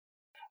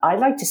I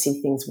like to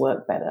see things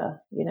work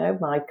better. You know,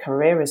 my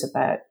career is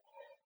about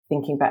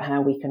thinking about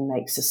how we can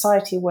make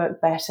society work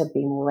better,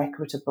 be more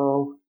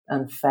equitable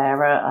and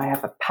fairer. I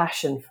have a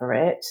passion for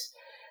it,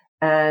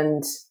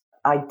 and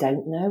I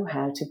don't know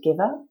how to give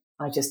up.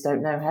 I just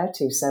don't know how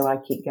to, so I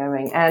keep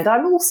going. And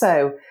I'm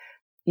also,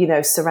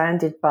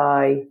 surrounded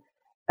by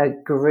a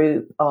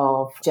group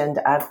of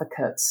gender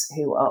advocates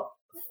who are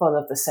full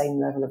of the same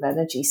level of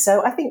energy.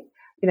 So I think,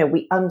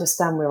 we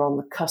understand we're on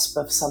the cusp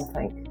of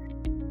something.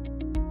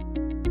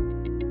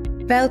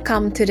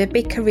 Welcome to the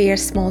Big Career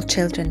Small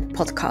Children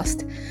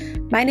podcast.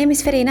 My name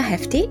is Verena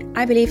Hefti.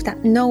 I believe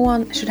that no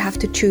one should have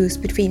to choose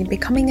between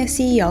becoming a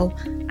CEO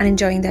and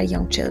enjoying their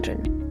young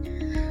children.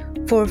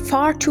 For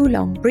far too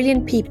long,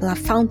 brilliant people have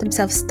found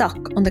themselves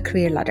stuck on the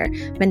career ladder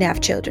when they have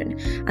children,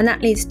 and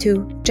that leads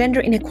to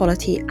gender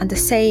inequality and the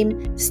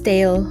same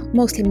stale,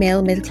 mostly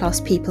male middle-class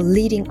people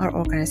leading our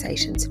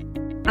organizations.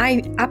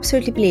 I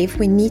absolutely believe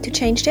we need to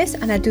change this,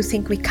 and I do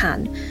think we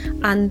can.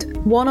 And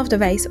one of the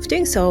ways of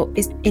doing so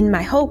is, in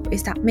my hope,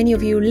 is that many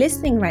of you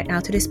listening right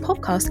now to this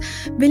podcast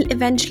will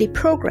eventually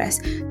progress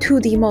to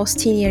the most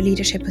senior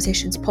leadership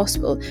positions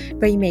possible,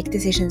 where you make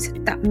decisions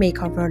that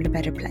make our world a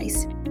better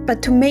place.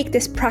 But to make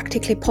this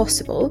practically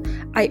possible,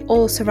 I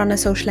also run a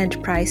social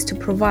enterprise to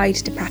provide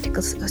the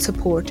practical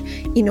support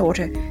in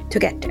order to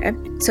get there.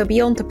 So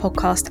beyond the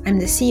podcast, I'm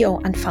the CEO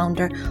and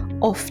founder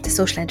of the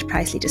social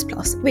enterprise Leaders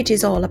Plus, which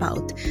is all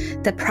about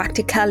the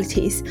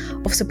practicalities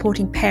of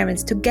supporting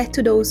parents to get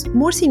to those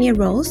more senior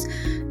roles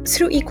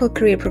through equal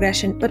career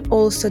progression, but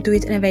also do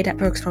it in a way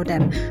that works for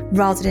them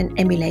rather than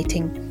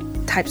emulating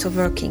types of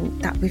working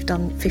that we've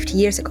done 50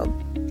 years ago.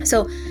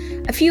 So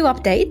a few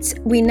updates.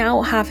 We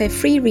now have a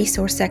free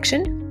resource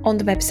section on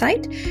the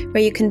website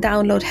where you can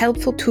download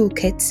helpful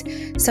toolkits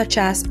such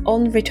as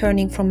on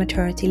returning from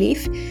maternity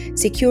leave,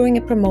 securing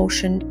a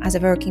promotion as a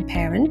working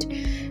parent,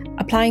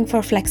 applying for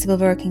a flexible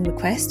working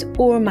request,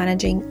 or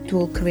managing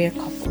dual career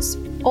couples.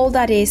 All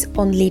that is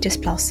on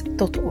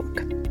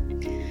leadersplus.org.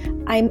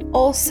 I'm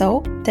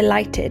also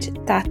delighted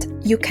that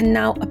you can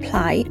now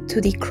apply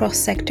to the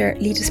cross-sector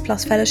Leaders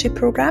Plus Fellowship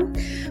Programme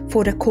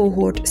for the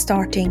cohort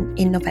starting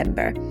in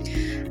November.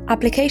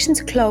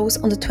 Applications close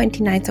on the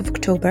 29th of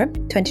October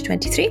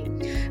 2023,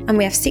 and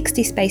we have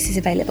 60 spaces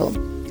available.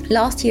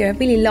 Last year, a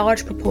really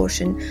large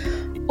proportion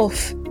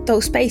of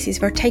those spaces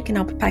were taken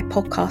up by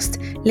podcast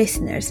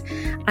listeners,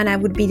 and I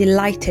would be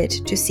delighted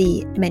to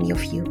see many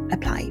of you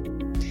apply.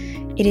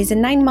 It is a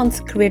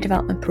 9-month career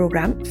development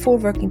program for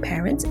working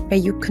parents where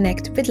you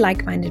connect with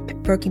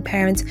like-minded working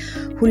parents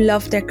who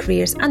love their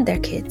careers and their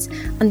kids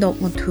and don't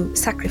want to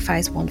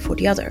sacrifice one for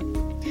the other.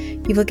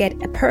 You will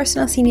get a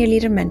personal senior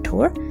leader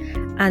mentor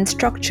and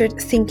structured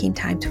thinking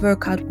time to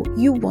work out what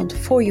you want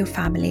for your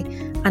family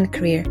and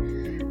career,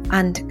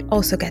 and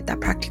also get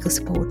that practical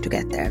support to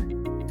get there.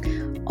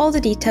 All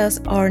the details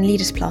are on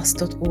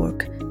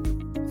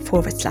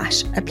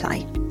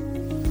leadersplus.org/apply.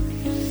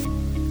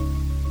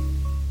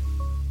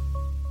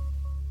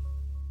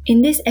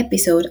 In this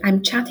episode,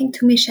 I'm chatting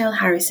to Michelle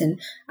Harrison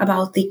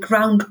about the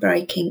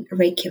groundbreaking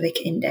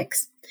Reykjavik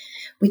Index.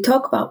 We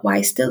talk about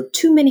why still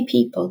too many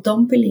people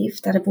don't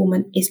believe that a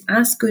woman is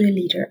as good a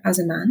leader as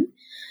a man,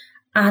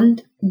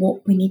 and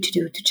what we need to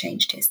do to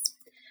change this.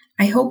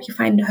 I hope you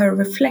find her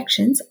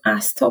reflections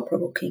as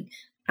thought-provoking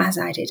as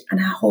I did, and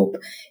I hope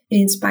it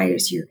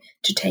inspires you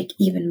to take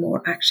even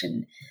more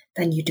action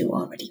than you do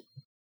already.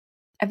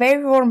 A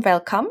very warm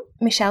welcome,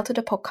 Michelle, to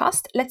the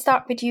podcast. Let's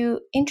start with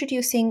you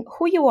introducing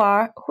who you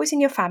are, who's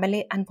in your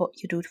family, and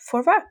what you do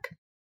for work.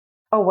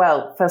 Oh,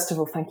 well, first of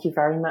all, thank you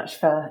very much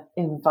for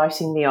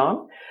inviting me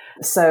on.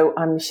 So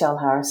I'm Michelle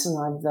Harrison.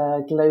 I'm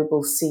the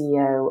global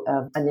CEO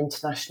of an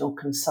international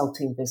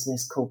consulting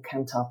business called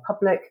Kantar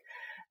Public.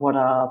 What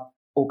our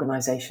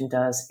organisation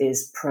does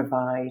is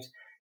provide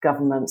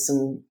governments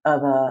and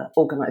other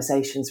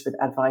organisations with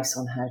advice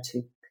on how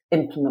to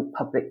implement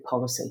public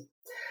policy.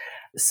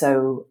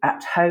 So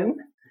at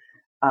home,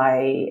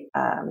 I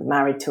am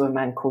married to a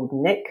man called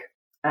Nick,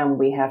 and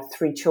we have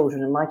 3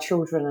 children, and my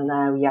children are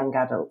now young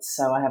adults.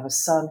 So I have a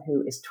son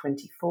who is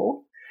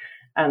 24,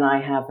 and I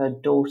have a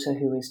daughter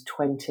who is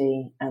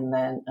 20, and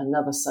then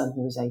another son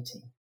who is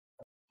 18.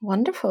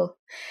 Wonderful.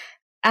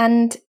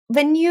 And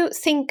when you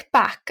think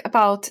back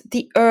about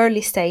the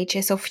early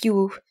stages of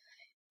you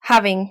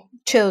having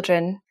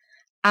children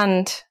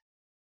and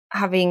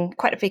having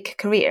quite a big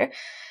career,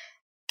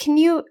 can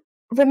you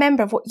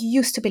remember what you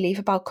used to believe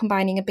about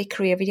combining a big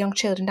career with young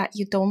children that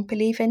you don't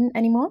believe in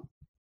anymore?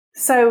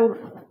 So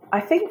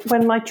I think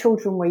when my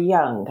children were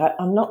young,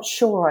 I'm not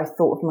sure I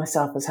thought of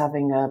myself as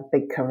having a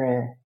big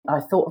career. I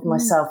thought of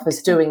myself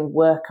as doing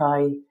work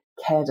I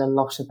cared a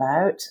lot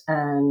about,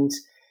 and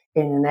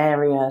in an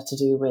area to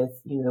do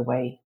with, the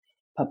way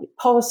public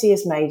policy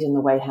is made, and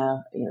the way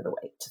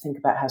to think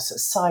about how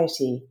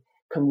society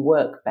can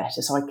work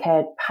better. So I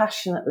cared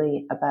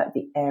passionately about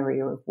the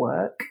area of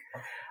work.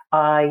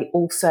 I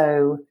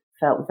also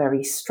felt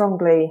very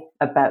strongly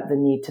about the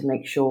need to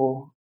make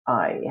sure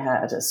I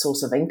had a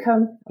source of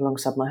income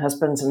alongside my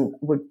husband's, and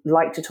would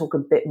like to talk a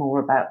bit more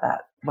about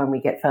that when we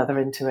get further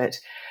into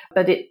it.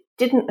 But it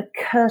didn't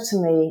occur to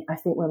me, I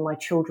think, when my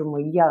children were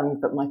young,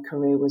 but my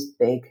career was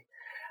big.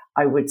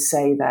 I would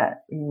say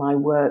that my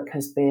work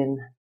has been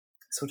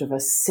sort of a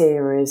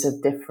series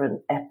of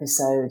different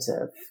episodes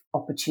of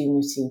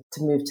opportunity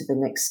to move to the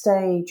next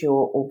stage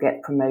or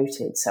get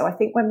promoted. So I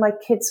think when my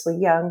kids were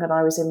young and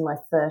I was in my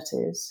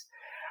 30s,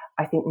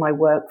 I think my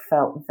work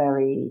felt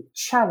very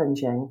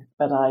challenging,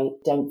 but I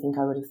don't think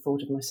I would have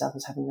thought of myself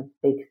as having a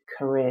big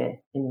career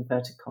in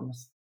inverted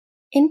commas.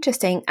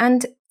 Interesting.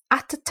 And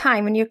at the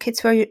time when your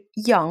kids were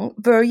young,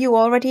 were you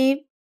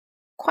already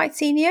quite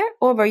senior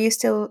or were you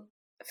still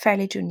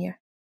fairly junior?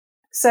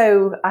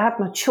 So I had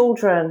my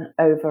children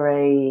over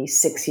a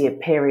 6-year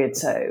period.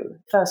 So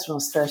first when I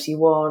was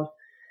 31, I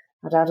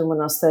had Adam when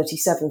I was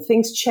 37.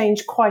 Things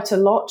changed quite a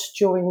lot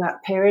during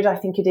that period. I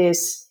think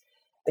it's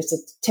a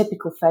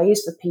typical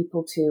phase for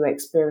people to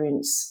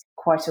experience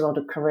quite a lot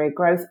of career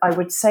growth. I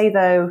would say,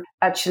 though,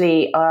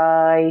 actually,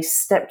 I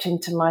stepped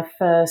into my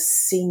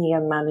first senior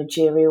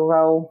managerial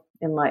role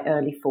in my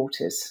early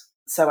 40s.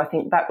 So I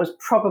think that was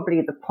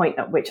probably the point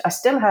at which I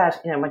still had,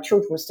 my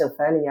children were still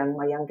fairly young.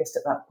 My youngest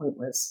at that point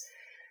was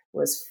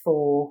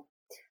 4.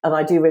 And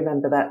I do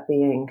remember that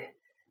being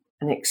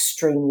an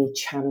extremely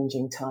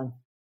challenging time.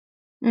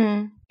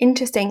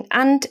 Interesting.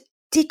 And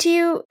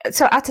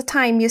so at the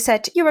time you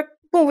said you were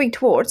moving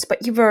towards,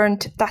 but you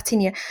weren't that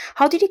senior.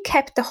 How did you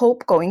keep the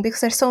hope going?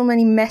 Because there's so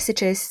many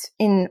messages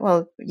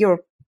your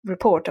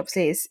report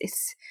obviously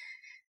is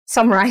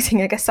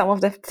summarizing, I guess, some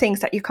of the things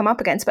that you come up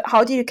against. But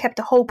how did you keep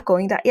the hope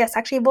going that, yes,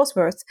 actually it was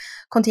worth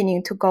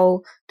continuing to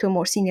go to a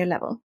more senior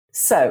level?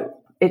 So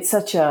it's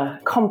such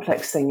a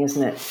complex thing,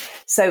 isn't it?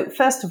 So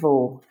first of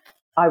all,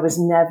 I was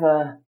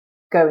never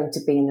going to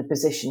be in a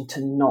position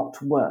to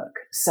not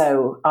work.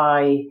 So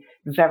I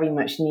very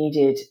much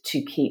needed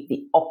to keep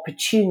the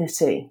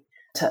opportunity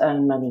to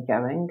earn money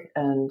going.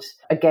 And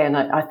again,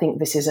 I think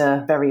this is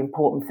a very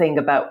important thing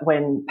about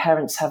when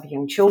parents have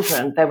young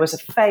children. There was a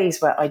phase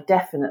where I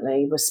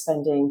definitely was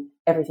spending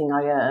everything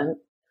I earned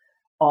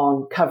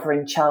on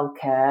covering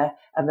childcare.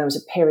 And there was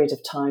a period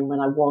of time when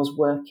I was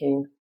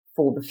working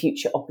for the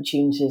future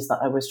opportunities that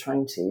I was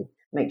trying to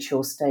make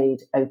sure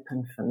stayed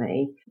open for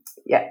me.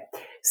 Yeah.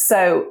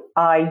 So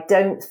I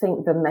don't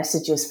think the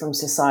messages from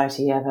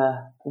society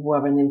ever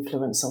were an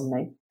influence on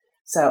me.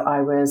 So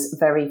I was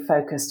very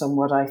focused on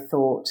what I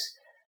thought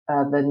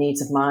the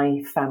needs of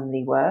my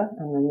family were,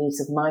 and the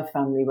needs of my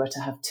family were to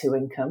have 2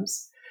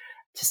 incomes.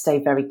 To stay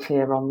very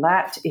clear on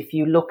that, if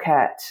you look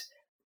at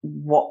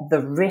what the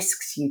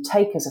risks you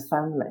take as a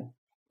family,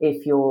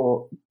 if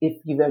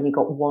you've only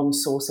got one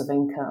source of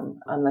income,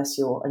 unless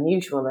you're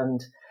unusual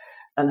and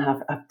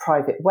have a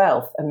private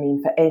wealth, I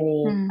mean, for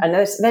any, and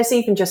let's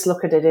even just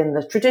look at it in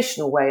the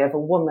traditional way of a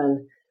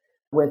woman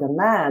with a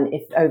man.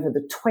 If over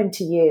the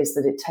 20 years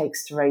that it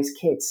takes to raise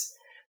kids,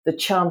 the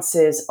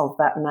chances of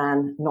that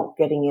man not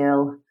getting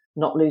ill,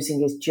 not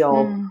losing his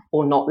job,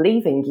 or not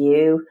leaving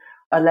you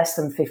are less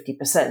than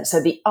 50%.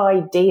 So the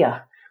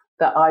idea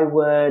that I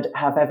would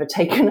have ever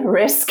taken a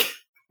risk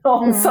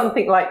on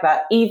something like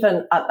that,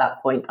 even at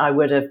that point, I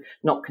would have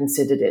not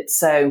considered it.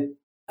 So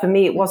for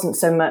me, it wasn't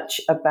so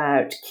much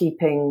about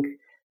keeping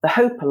the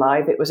hope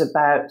alive. It was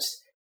about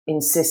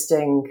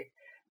insisting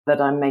that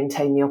I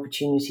maintain the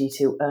opportunity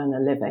to earn a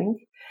living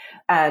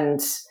and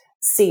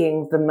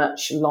seeing the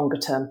much longer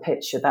term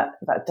picture.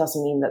 That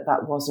doesn't mean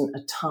that wasn't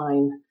a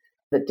time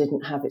that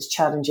didn't have its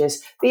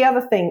challenges. The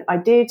other thing, I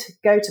did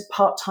go to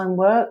part-time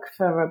work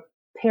for a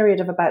period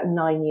of about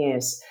 9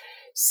 years.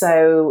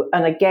 So,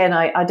 and again,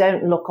 I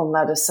don't look on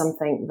that as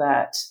something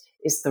that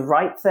is the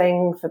right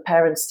thing for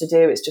parents to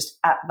do. It's just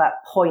at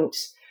that point,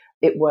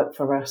 it worked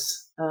for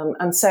us.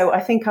 And so I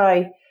think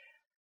I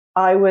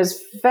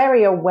was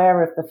very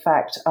aware of the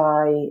fact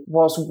I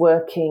was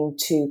working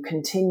to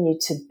continue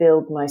to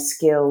build my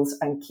skills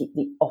and keep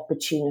the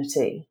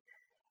opportunity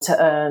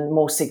to earn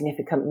more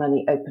significant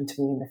money open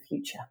to me in the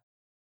future.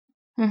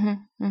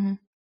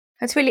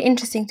 That's really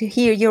interesting to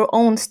hear your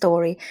own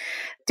story.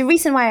 The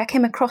reason why I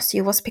came across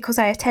you was because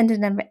I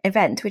attended an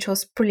event, which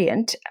was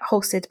brilliant,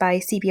 hosted by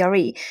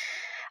CBRE,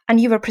 and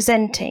you were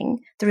presenting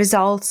the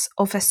results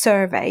of a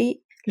survey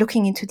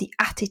looking into the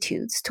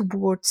attitudes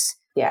towards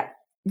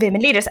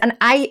women leaders. And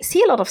I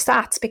see a lot of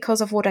stats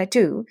because of what I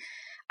do.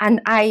 And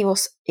I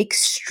was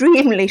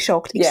extremely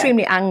shocked,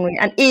 extremely angry,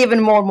 and even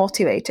more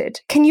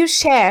motivated. Can you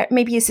share,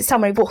 maybe as a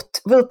summary,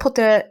 we'll put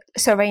the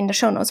survey in the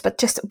show notes, but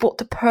just what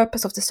the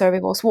purpose of the survey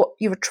was, what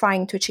you were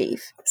trying to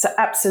achieve? So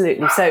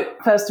absolutely. So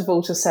first of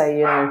all, to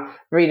say,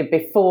 Rita,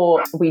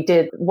 before we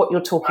did, what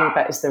you're talking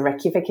about is the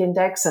Reykjavik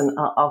index, and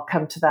I'll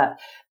come to that.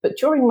 But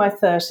during my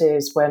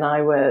 30s, when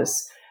I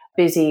was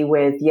busy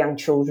with young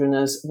children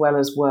as well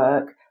as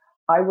work,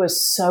 I was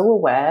so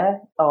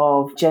aware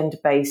of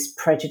gender-based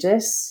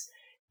prejudice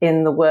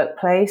in the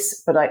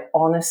workplace, but I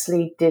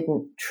honestly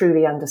didn't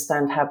truly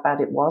understand how bad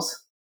it was.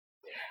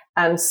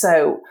 And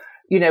so,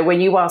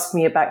 when you ask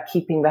me about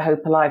keeping the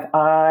hope alive,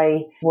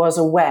 I was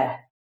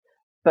aware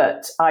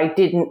but I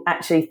didn't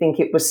actually think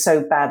it was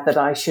so bad that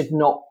I should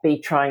not be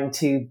trying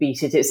to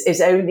beat it. It's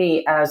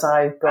only as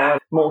I've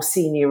got more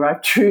senior,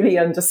 I've truly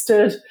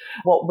understood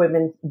what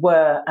women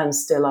were and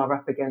still are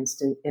up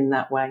against in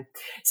that way.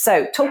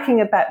 So talking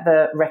about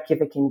the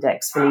Reykjavik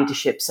Index for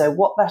Leadership. So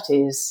what that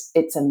is,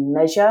 it's a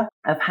measure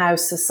of how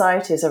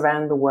societies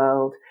around the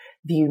world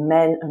view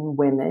men and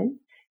women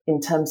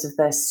in terms of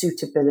their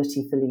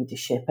suitability for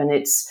leadership. And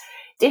it's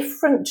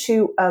different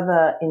to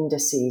other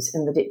indices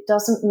in that it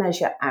doesn't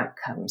measure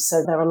outcomes.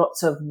 So there are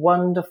lots of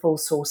wonderful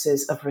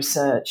sources of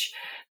research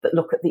that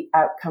look at the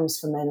outcomes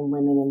for men and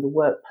women in the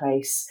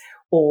workplace,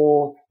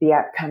 or the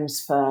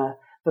outcomes for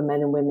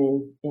men and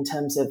women in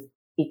terms of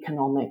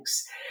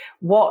economics.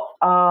 What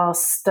our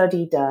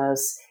study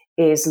does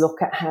is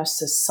look at how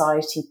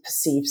society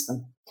perceives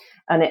them.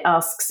 And it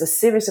asks a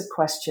series of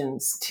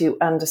questions to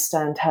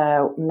understand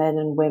how men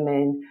and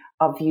women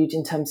are viewed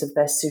in terms of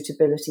their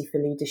suitability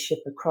for leadership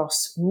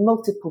across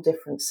multiple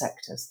different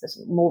sectors. There's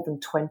more than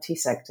 20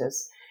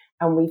 sectors.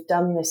 And we've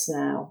done this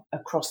now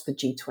across the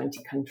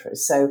G20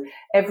 countries. So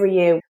every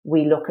year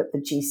we look at the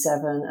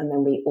G7 and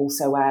then we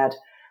also add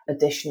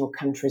additional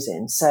countries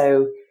in.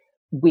 So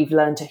we've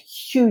learned a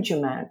huge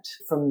amount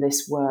from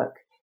this work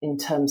in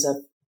terms of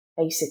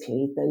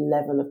basically the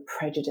level of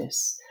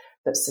prejudice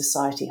that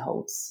society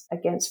holds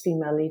against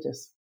female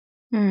leaders.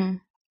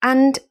 Mm.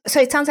 And so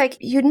it sounds like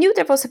you knew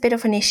there was a bit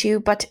of an issue,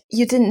 but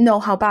you didn't know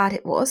how bad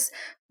it was.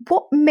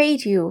 What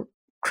made you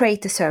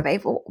create the survey?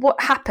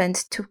 What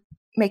happened to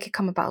make it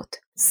come about?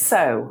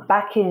 So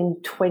back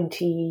in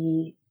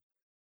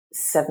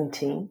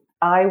 2017,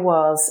 I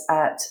was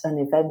at an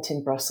event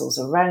in Brussels,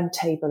 a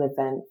roundtable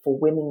event for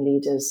women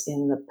leaders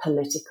in the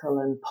political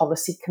and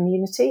policy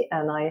community.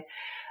 And I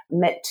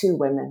met two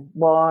women,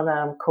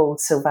 one called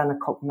Silvana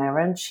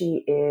Koch-Meron.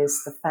 She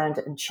is the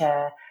founder and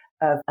chair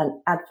of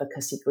an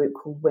advocacy group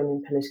called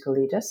Women Political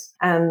Leaders.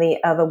 And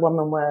the other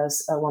woman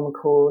was a woman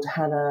called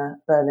Hanna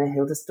Berner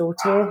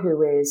Hildesdottir,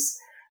 who is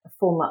a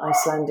former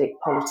Icelandic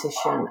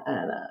politician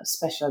and a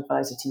special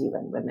advisor to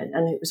UN Women,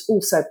 and who was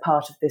also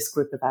part of this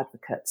group of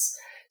advocates.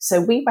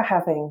 So we were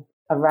having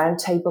a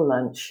roundtable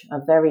lunch, a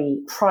very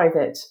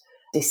private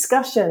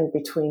discussion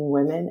between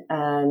women,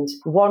 and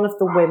one of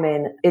the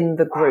women in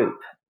the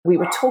group, we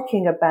were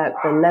talking about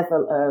the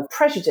level of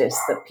prejudice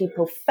that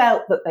people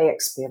felt that they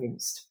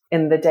experienced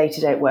in the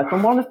day-to-day work.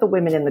 And one of the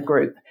women in the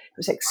group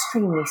was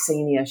extremely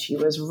senior. She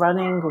was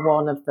running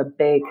one of the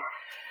big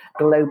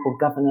global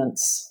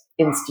governance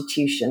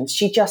institutions.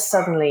 She just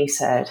suddenly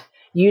said,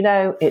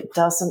 it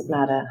doesn't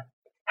matter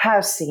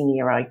how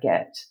senior I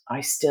get, I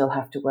still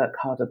have to work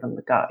harder than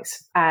the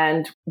guys.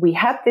 And we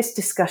had this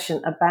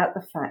discussion about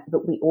the fact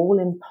that we all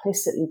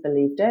implicitly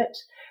believed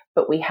it,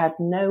 but we had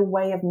no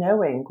way of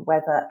knowing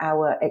whether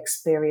our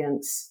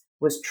experience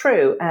was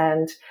true.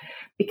 And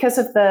because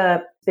of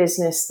the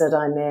business that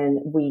I'm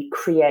in, we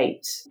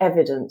create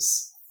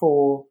evidence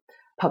for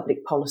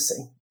public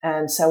policy.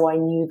 And so I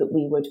knew that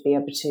we would be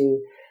able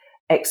to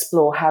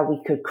explore how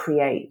we could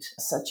create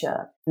such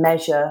a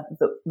measure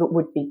that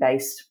would be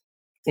based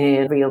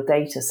in real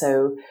data.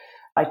 So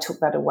I took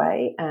that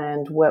away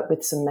and worked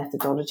with some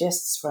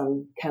methodologists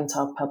from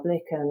Kantar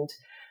Public, and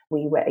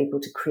we were able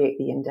to create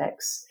the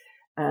index.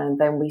 And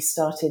then we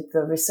started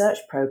the research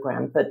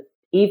program. But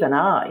even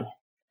I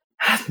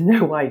had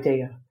no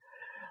idea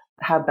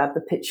how bad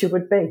the picture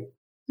would be.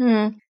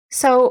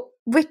 So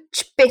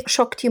which bit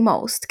shocked you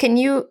most? Can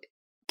you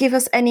give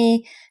us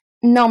any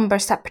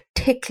numbers that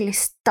particularly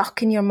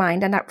stuck in your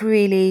mind and that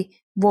really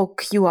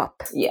woke you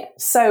up? Yeah.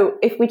 So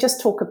if we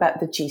just talk about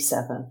the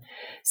G7,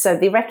 so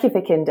the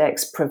Reykjavik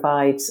Index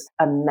provides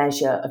a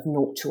measure of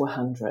 0 to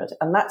 100,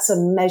 and that's a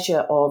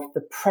measure of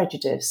the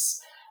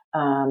prejudice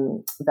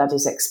that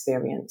is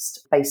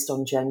experienced based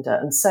on gender.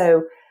 And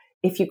so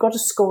if you've got a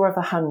score of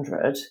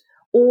 100,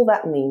 all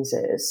that means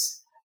is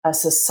a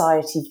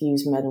society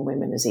views men and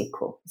women as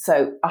equal.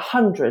 So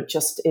 100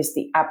 just is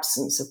the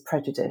absence of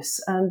prejudice.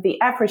 And the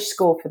average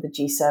score for the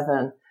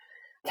G7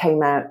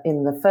 came out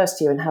in the first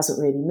year and hasn't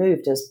really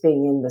moved as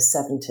being in the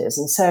 70s.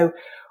 And so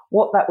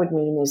what that would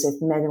mean is if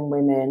men and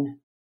women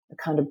are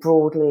kind of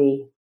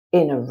broadly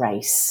in a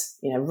race,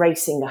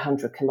 racing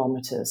 100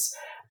 kilometers,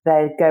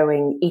 they're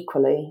going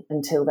equally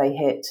until they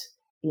hit,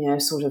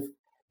 sort of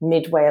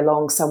midway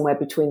along somewhere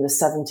between the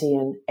 70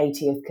 and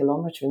 80th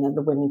kilometre, and then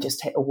the women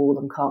just hit a wall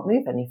and can't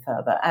move any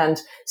further. And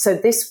so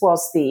this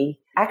was the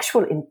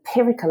actual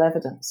empirical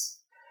evidence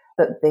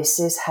that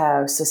this is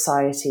how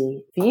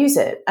society views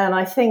it. And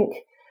I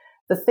think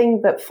the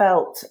thing that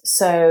felt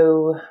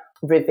so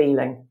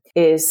revealing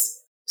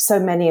is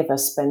so many of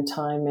us spend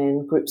time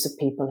in groups of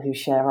people who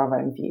share our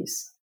own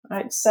views,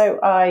 right? So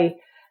I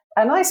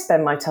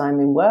spend my time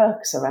in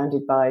work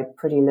surrounded by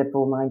pretty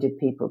liberal-minded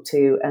people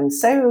too. And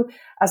so,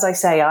 as I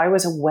say, I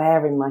was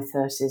aware in my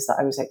 30s that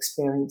I was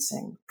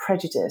experiencing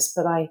prejudice,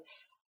 but I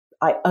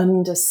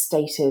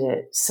understated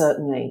it,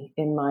 certainly,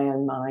 in my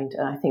own mind.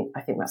 And I think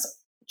that's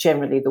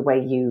generally the way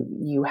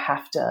you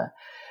have to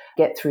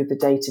get through the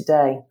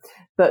day-to-day.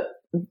 But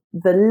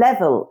the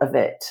level of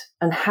it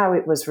and how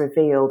it was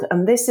revealed,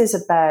 and this is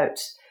about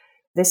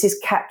This is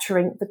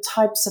capturing the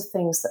types of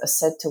things that are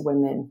said to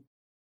women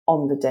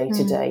on the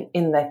day-to-day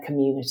in their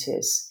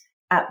communities,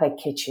 at their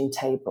kitchen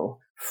table,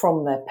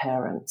 from their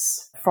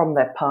parents, from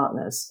their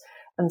partners.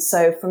 And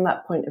so from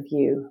that point of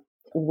view,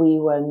 we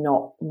were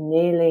not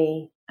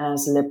nearly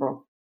as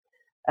liberal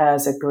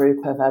as a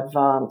group of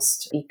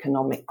advanced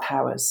economic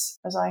powers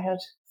as I had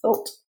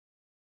thought.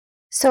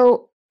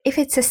 So if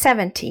it's a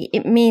 70,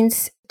 it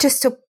means,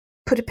 just to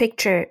put a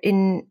picture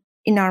in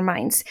our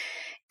minds,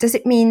 does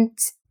it mean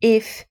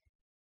if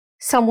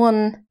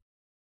someone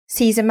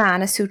sees a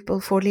man as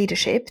suitable for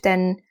leadership,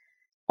 then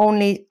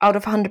only out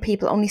of 100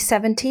 people, only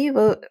 70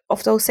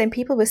 of those same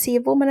people will see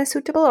a woman as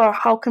suitable? Or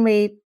how can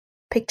we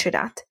picture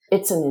that?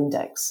 It's an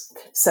index,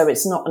 so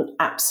it's not an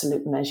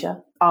absolute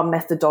measure. Our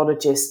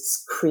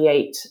methodologists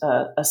create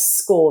a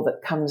score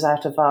that comes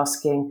out of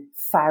asking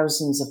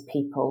thousands of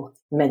people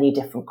many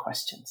different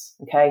questions,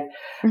 okay?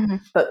 Mm-hmm.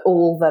 But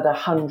all that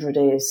 100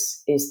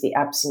 is the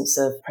absence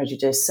of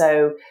prejudice.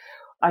 So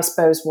I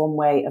suppose one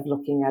way of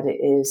looking at it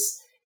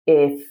is,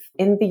 if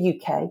in the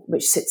UK,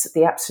 which sits at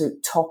the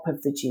absolute top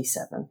of the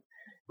G7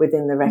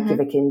 within the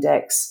Reykjavik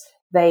index,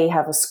 they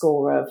have a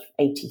score of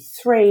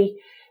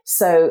 83.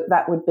 So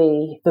that would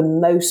be the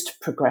most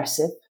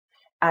progressive.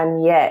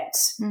 And yet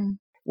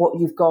what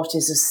you've got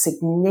is a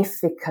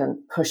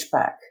significant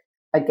pushback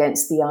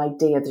against the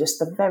idea, just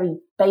the very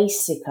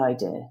basic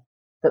idea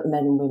that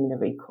men and women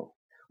are equal.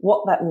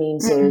 What that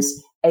means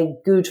is a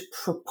good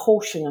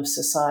proportion of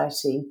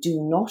society do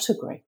not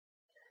agree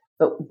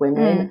that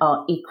women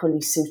are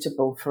equally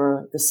suitable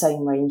for the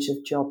same range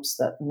of jobs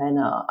that men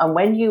are. And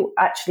when you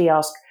actually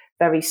ask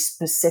very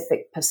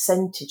specific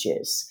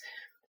percentages,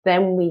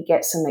 then we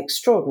get some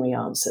extraordinary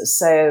answers.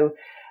 So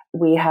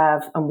we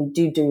have, and we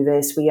do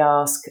this, we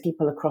ask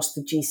people across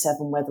the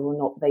G7 whether or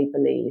not they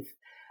believe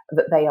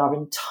that they are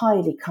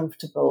entirely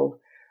comfortable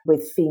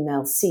with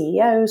female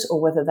CEOs,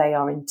 or whether they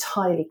are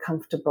entirely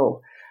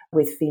comfortable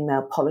with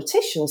female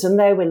politicians. And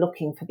there we're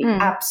looking for the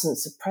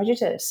absence of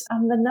prejudice.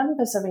 And the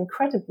numbers are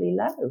incredibly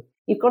low.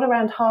 You've got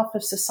around half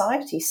of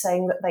society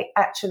saying that they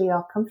actually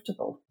are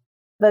comfortable.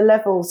 The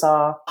levels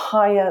are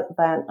higher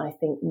than I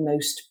think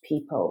most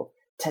people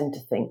tend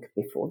to think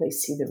before they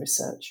see the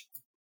research.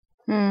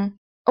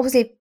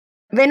 Obviously,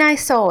 when I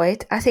saw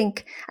it, I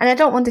think, and I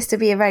don't want this to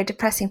be a very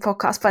depressing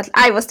podcast, but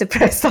I was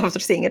depressed after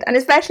seeing it. And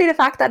especially the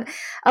fact that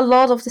a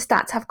lot of the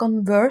stats have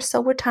gone worse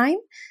over time.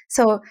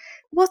 So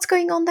what's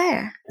going on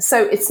there?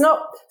 So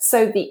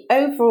the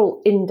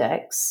overall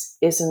index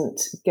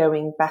isn't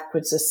going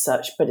backwards as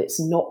such, but it's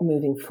not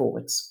moving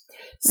forwards.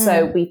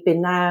 So we've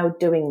been now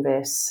doing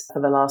this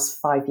for the last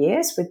 5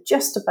 years. We're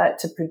just about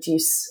to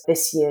produce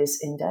this year's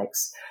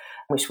index,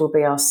 which will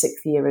be our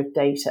 6th year of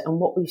data. And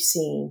what we've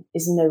seen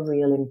is no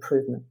real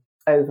improvement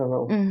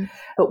overall.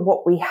 But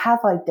what we have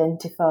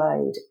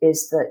identified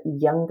is that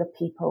younger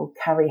people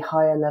carry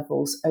higher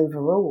levels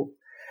overall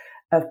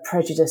of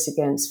prejudice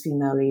against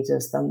female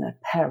leaders than their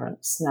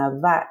parents. Now,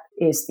 that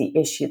is the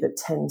issue that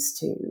tends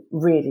to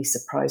really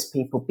surprise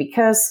people,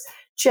 because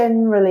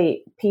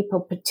generally people,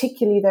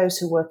 particularly those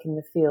who work in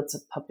the fields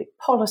of public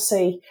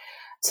policy,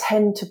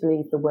 tend to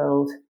believe the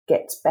world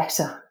gets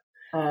better.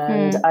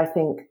 And I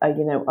think,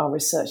 our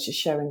research is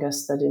showing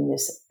us that in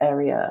this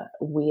area,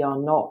 we are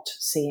not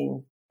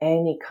seeing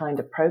any kind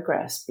of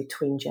progress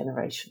between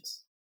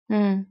generations.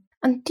 And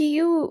do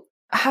you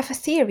have a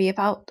theory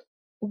about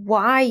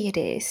why it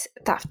is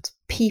that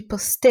people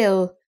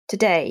still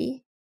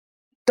today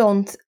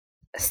don't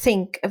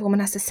think a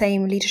woman has the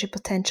same leadership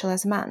potential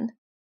as a man?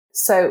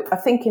 So I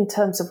think in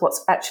terms of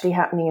what's actually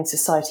happening in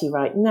society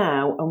right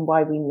now, and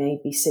why we may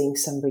be seeing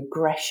some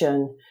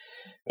regression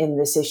in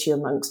this issue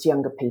amongst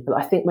younger people,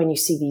 I think when you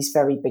see these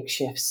very big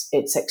shifts,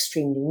 it's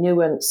extremely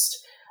nuanced.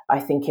 I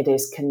think it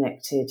is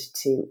connected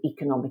to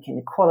economic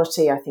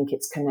inequality. I think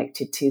it's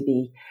connected to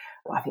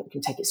I think we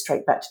can take it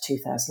straight back to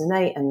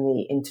 2008 and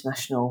the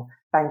international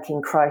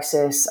banking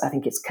crisis. I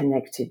think it's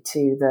connected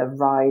to the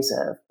rise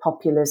of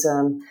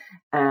populism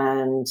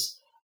and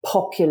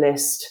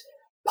populist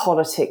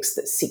politics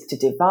that seek to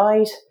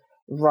divide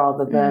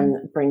rather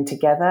than bring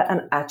together.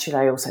 And actually,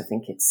 I also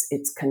think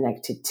it's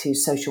connected to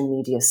social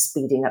media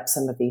speeding up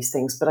some of these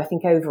things. But I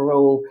think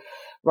overall,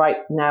 right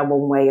now,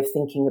 one way of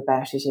thinking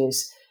about it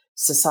is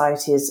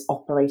society is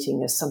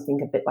operating as something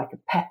a bit like a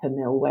pepper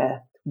mill,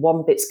 where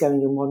one bit's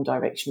going in one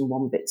direction,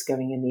 one bit's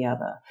going in the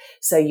other.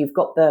 So you've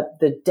got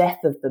the death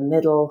of the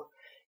middle,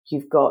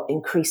 you've got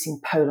increasing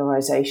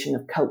polarization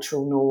of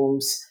cultural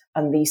norms,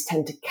 and these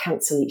tend to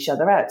cancel each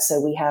other out. So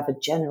we have a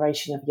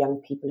generation of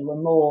young people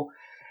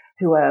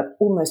who are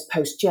almost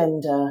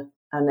post-gender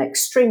and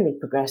extremely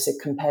progressive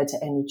compared to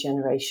any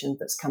generation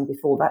that's come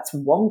before. That's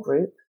one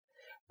group,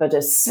 but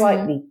a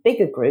slightly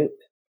bigger group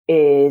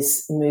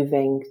is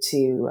moving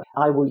to,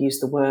 I will use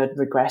the word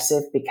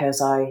regressive because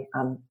I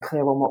am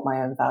clear on what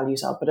my own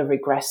values are, but are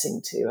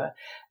regressing to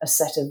a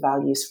set of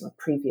values from a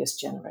previous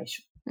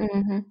generation.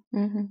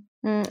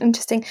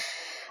 Interesting.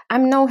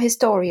 I'm no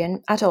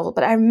historian at all,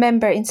 but I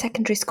remember in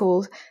secondary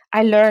school,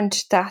 I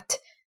learned that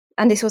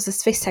and this was a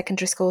Swiss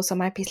secondary school, so it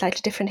might be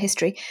slightly different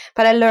history,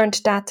 but I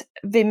learned that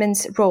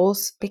women's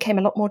roles became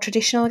a lot more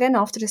traditional again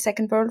after the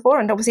Second World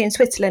War. And obviously in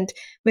Switzerland,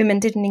 women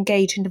didn't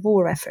engage in the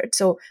war effort.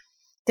 So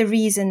the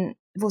reason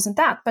wasn't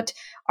that. But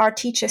our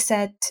teacher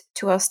said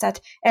to us that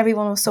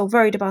everyone was so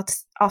worried about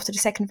after the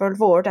Second World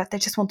War that they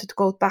just wanted to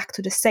go back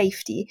to the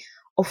safety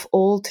of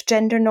old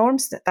gender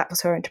norms. That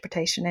was her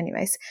interpretation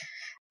anyways.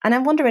 And I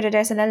wonder whether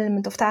there's an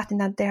element of that in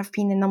that there have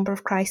been a number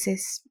of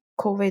crises,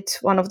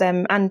 COVID, one of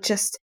them, and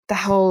just the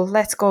whole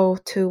let's go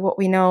to what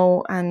we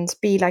know and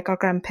be like our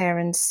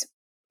grandparents,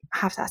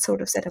 have that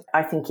sort of setup.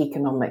 I think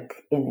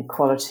economic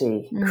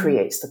inequality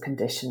creates the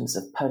conditions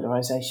of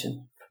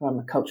polarisation from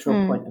a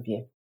cultural point of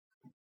view.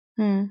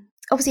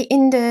 Obviously,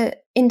 in the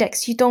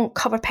index, you don't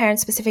cover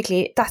parents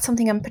specifically. That's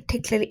something I'm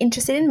particularly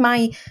interested in.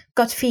 My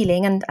gut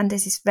feeling, and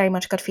this is very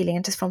much gut feeling,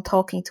 and just from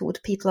talking to the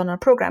people on our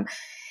programme,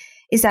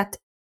 is that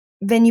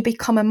when you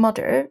become a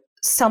mother,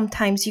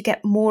 sometimes you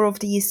get more of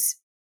these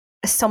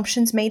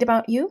assumptions made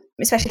about you,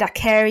 especially that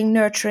caring,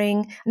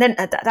 nurturing. And then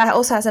that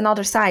also has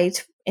another side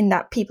in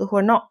that people who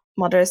are not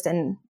mothers,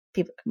 then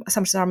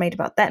assumptions are made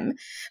about them.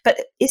 But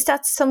is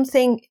that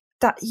something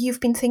that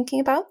you've been thinking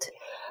about?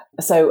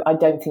 So I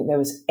don't think there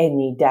was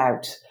any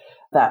doubt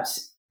that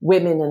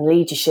women in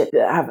leadership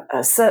have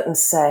a certain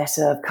set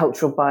of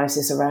cultural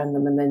biases around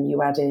them, and then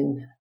you add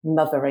in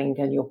mothering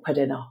and you'll put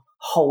in a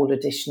whole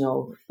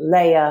additional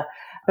layer.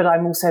 But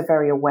I'm also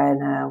very aware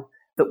now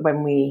that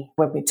when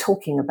we're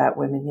talking about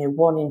women,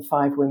 1 in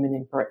 5 women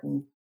in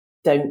Britain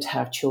don't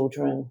have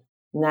children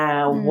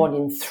now. 1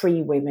 in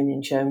 3 women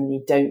in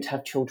Germany don't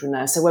have children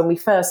now. So when we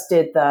first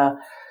did the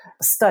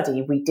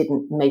study, we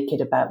didn't make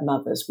it about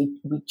mothers. We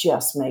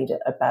just made it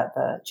about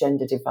the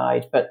gender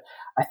divide. But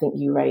I think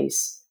you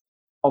raise,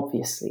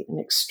 obviously, an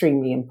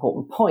extremely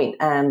important point.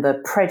 And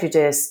the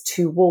prejudice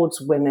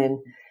towards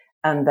women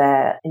and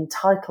their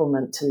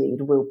entitlement to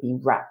lead will be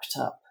wrapped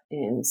up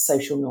in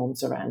social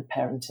norms around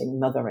parenting,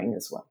 mothering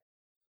as well.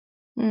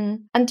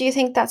 And do you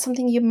think that's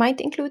something you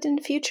might include in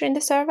the future in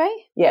the survey?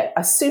 Yeah,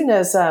 as soon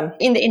as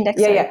in the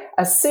index. Yeah.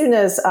 As soon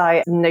as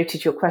I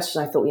noted your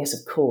question, I thought, yes,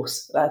 of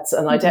course.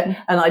 I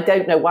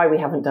don't know why we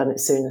haven't done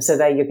it sooner. So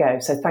there you go.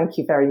 So thank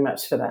you very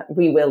much for that.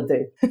 We will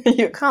do.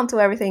 You can't do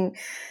everything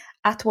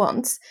at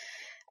once.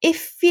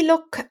 If we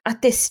look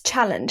at this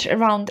challenge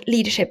around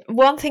leadership,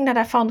 one thing that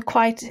I found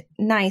quite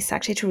nice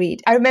actually to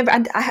read, I remember,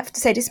 and I have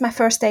to say this is my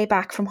first day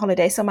back from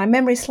holiday, so my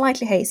memory is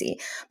slightly hazy,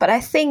 but I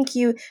think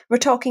you were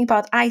talking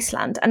about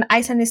Iceland, and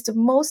Iceland is the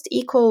most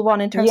equal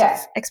one in terms of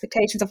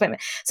expectations of women.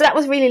 So that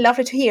was really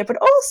lovely to hear, but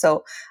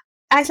also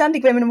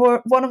Icelandic women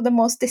were one of the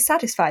most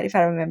dissatisfied, if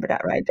I remember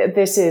that right.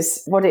 This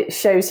is what it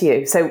shows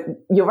you. So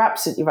you're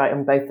absolutely right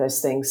on both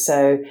those things.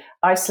 So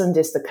Iceland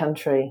is the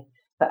country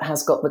that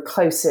has got the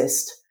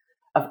closest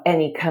of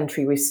any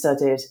country we've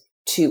studied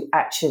to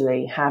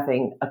actually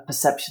having a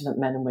perception that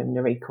men and women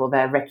are equal.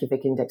 Their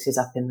Reykjavik index is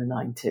up in the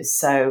 90s.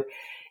 So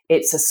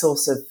it's a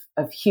source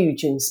of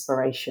huge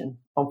inspiration,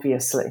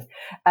 obviously.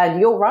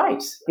 And you're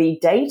right, the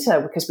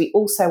data, because we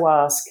also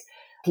ask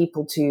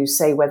people to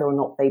say whether or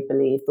not they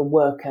believe the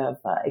work of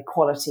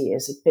equality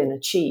has been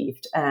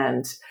achieved.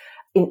 And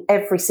in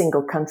every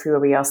single country where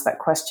we ask that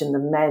question, the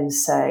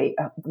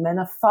men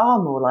are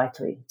far more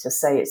likely to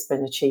say it's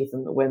been achieved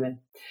than the women.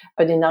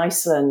 But in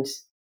Iceland,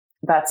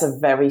 that's a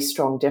very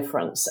strong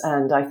difference.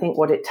 And I think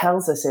what it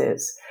tells us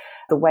is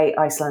the way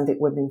Icelandic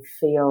women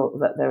feel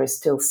that there is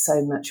still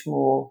so much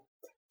more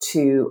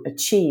to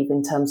achieve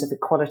in terms of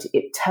equality.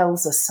 It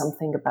tells us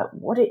something about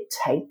what it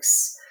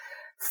takes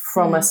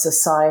from a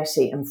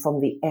society and from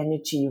the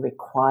energy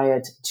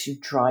required to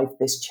drive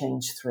this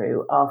change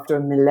through after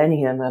a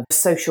millennium of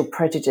social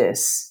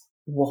prejudice,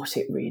 what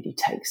it really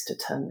takes to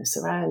turn this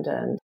around.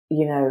 And,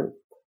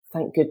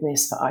 thank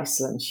goodness for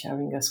Iceland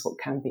showing us what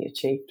can be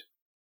achieved.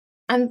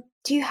 And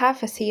do you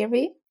have a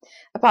theory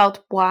about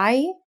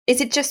why?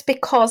 Is it just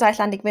because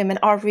Icelandic women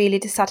are really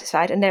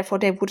dissatisfied and therefore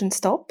they wouldn't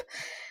stop?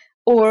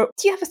 Or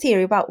do you have a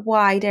theory about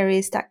why there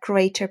is that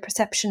greater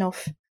perception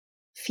of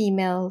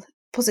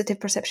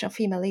positive perception of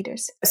female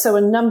leaders? So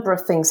a number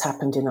of things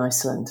happened in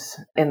Iceland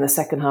in the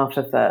second half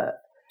of the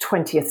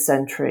 20th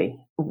century,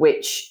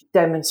 which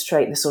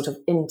demonstrate the sort of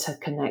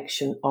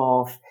interconnection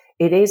of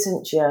it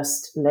isn't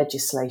just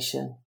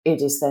legislation,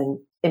 it is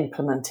then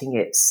implementing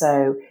it.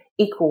 So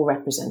equal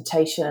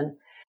representation,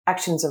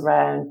 actions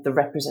around the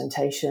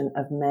representation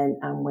of men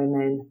and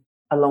women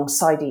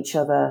alongside each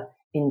other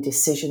in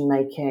decision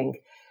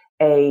making,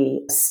 a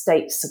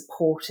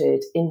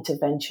state-supported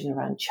intervention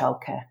around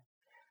childcare,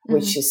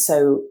 which is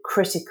so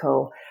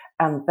critical,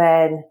 and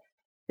then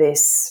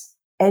this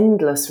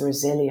endless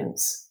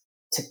resilience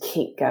to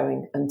keep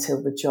going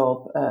until the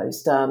job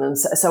is done. And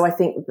so I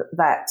think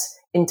that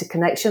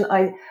interconnection,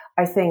 I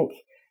think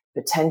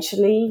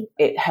potentially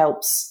it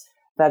helps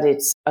that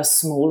it's a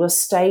smaller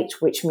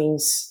state, which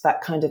means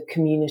that kind of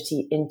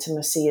community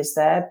intimacy is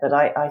there. But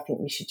I think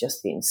we should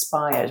just be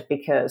inspired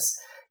because,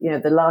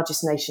 the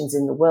largest nations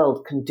in the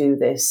world can do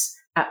this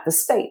at the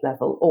state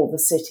level or the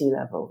city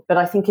level. But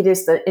I think it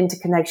is the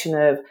interconnection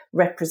of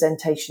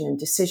representation and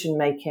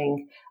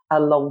decision-making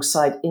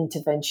alongside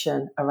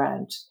intervention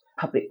around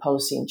public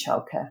policy and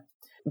childcare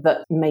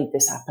that made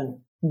this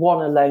happen.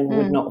 One alone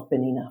would not have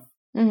been enough.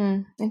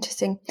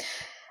 Interesting.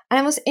 And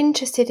I was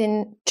interested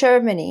in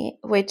Germany,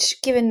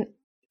 which, given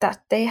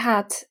that they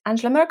had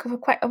Angela Merkel for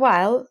quite a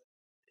while,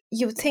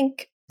 you would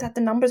think that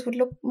the numbers would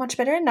look much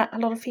better and that a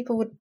lot of people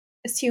would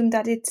assume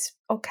that it's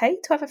okay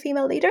to have a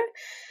female leader.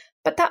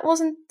 But that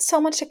wasn't so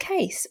much the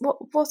case.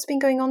 What's been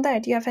going on there?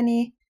 Do you have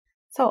any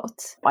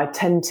thoughts? I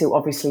tend to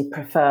obviously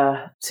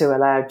prefer to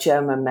allow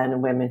German men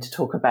and women to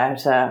talk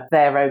about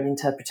their own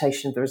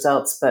interpretation of the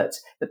results. But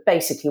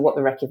basically what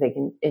the Reykjavik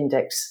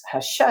Index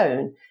has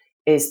shown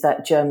is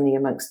that Germany,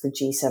 amongst the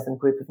G7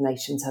 group of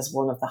nations, has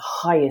one of the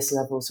highest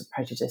levels of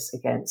prejudice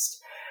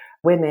against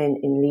women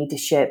in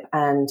leadership.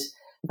 And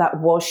that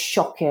was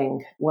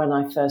shocking when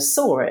I first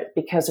saw it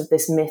because of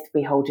this myth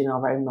we hold in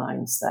our own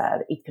minds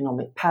that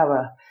economic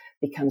power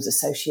becomes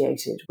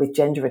associated with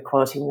gender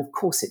equality. And of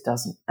course it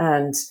doesn't.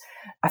 And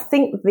I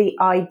think the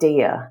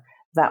idea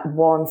that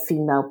one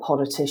female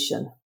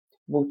politician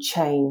will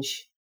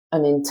change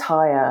an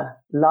entire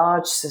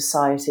large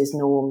society's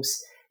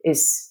norms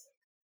is,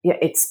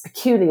 it's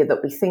peculiar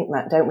that we think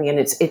that, don't we? And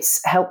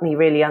it's helped me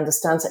really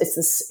understand. So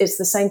it's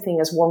the same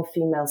thing as one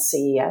female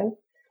CEO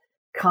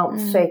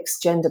can't fix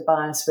gender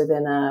bias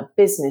within a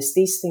business.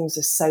 These things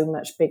are so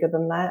much bigger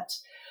than that.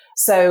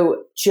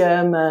 So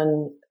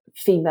German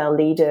female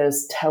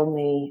leaders tell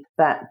me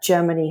that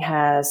Germany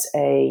has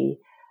a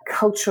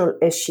cultural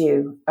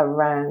issue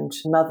around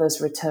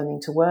mothers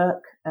returning to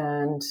work,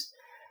 and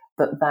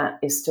that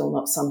is still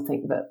not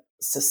something that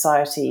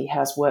society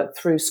has worked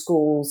through.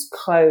 Schools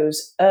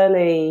close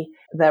early.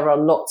 There are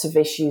lots of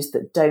issues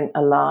that don't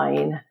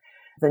align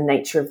the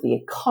nature of the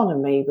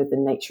economy with the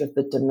nature of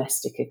the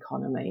domestic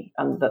economy,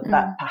 and that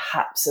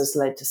perhaps has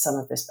led to some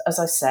of this. But as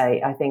I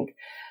say, I think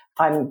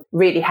I'm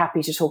really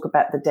happy to talk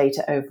about the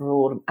data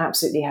overall. I'm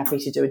absolutely happy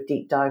to do a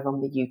deep dive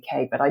on the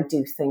UK, but I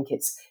do think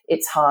it's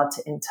hard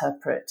to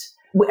interpret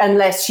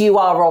unless you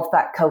are of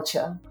that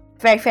culture.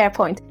 Very fair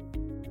point.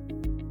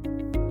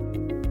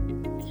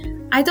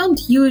 I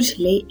don't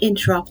usually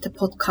interrupt a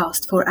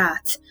podcast for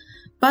ads,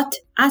 but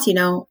as you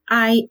know,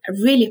 I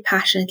really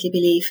passionately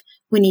believe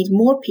we need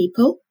more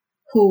people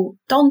who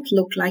don't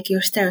look like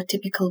your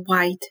stereotypical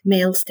white,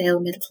 male, stale,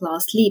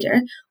 middle-class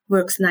leader who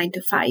works 9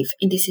 to 5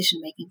 in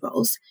decision-making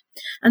roles.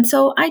 And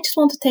so I just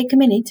want to take a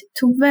minute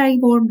to very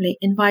warmly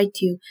invite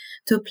you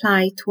to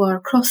apply to our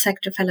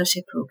cross-sector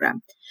fellowship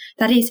program.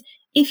 That is,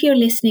 if you're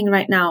listening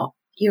right now,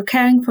 you're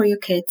caring for your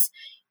kids,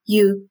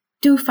 you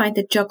do find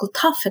the juggle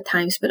tough at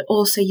times, but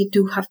also you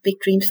do have big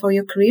dreams for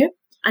your career.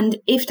 And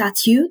if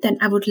that's you, then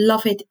I would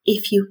love it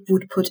if you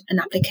would put an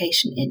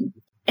application in.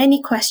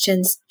 Any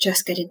questions,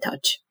 just get in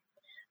touch.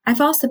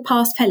 I've asked a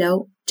past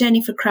fellow,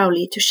 Jennifer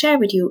Crowley, to share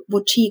with you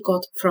what she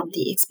got from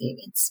the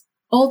experience.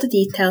 All the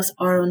details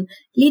are on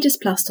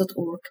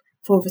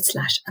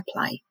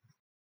leadersplus.org/apply.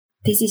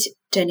 This is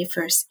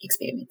Jennifer's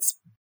experience.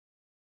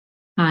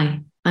 Hi,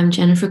 I'm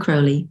Jennifer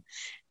Crowley,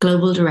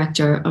 Global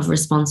Director of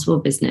Responsible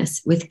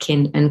Business with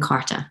Kin &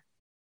 Carta.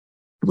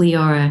 We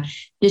are a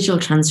digital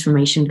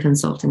transformation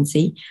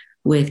consultancy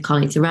with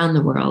colleagues around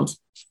the world,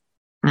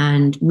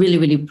 and really,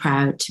 really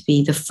proud to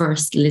be the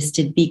first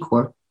listed B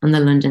Corp on the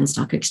London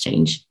Stock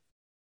Exchange.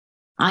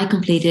 I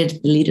completed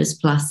the Leaders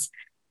Plus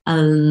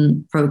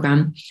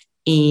program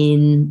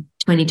in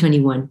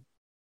 2021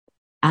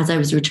 as I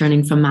was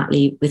returning from mat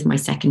leave with my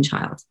second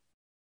child.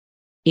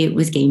 It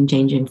was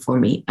game-changing for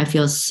me. I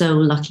feel so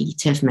lucky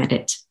to have met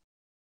it.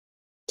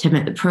 To have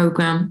met the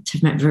program, to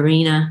have met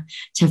Verena,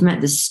 to have met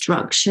the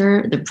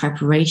structure, the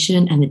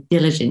preparation, and the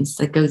diligence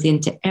that goes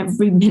into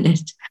every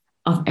minute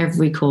of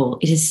every call.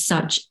 It is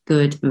such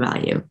good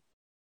value.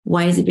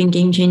 Why has it been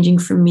game-changing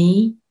for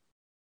me?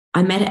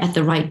 I met it at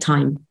the right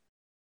time.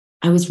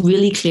 I was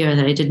really clear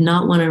that I did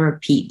not want to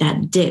repeat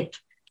that dip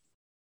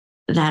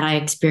that I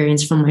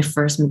experienced from my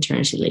first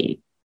maternity leave.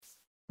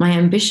 My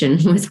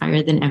ambition was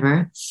higher than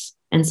ever.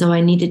 And so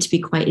I needed to be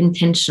quite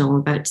intentional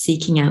about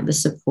seeking out the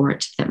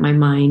support that my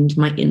mind,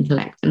 my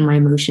intellect, and my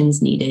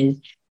emotions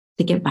needed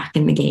to get back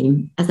in the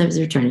game as I was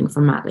returning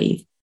from mat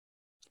leave.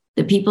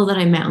 The people that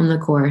I met on the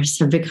course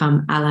have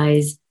become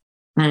allies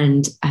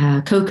and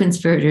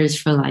co-conspirators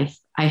for life,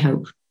 I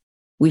hope.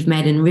 We've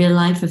met in real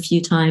life a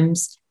few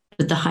times,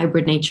 but the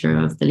hybrid nature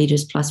of the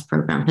Leaders Plus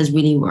program has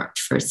really worked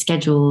for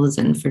schedules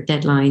and for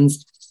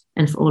deadlines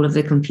and for all of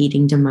the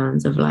competing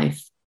demands of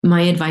life.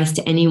 My advice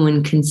to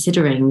anyone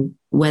considering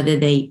whether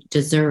they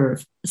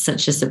deserve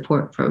such a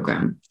support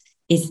program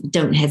is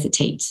don't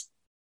hesitate.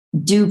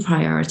 Do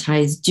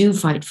prioritize, do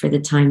fight for the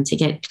time to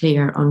get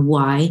clear on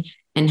why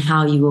and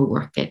how you will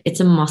work it. It's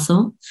a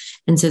muscle.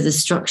 And so the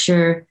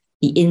structure,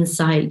 the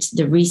insight,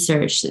 the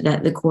research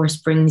that the course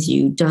brings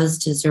you does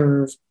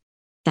deserve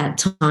that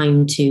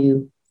time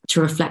to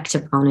reflect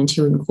upon and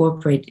to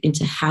incorporate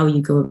into how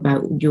you go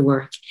about your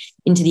work,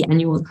 into the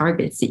annual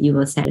targets that you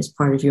will set as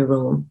part of your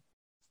role.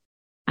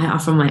 I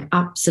offer my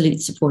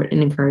absolute support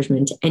and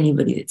encouragement to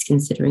anybody that's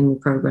considering the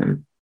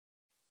program.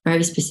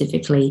 Very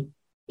specifically,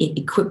 it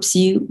equips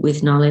you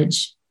with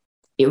knowledge.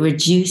 it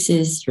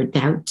reduces your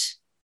doubt,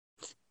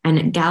 and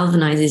it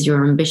galvanizes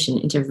your ambition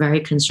into a very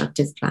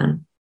constructive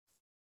plan.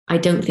 I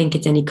don't think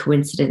it's any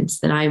coincidence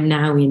that I'm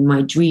now in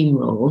my dream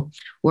role,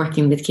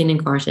 working with Kin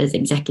and Carta's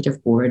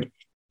executive board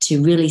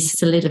to really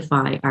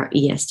solidify our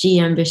ESG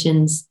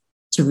ambitions,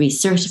 to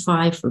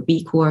recertify for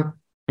B Corp,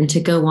 and to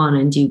go on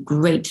and do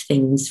great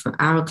things for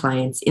our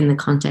clients in the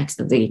context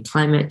of the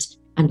climate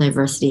and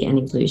diversity and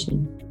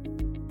inclusion.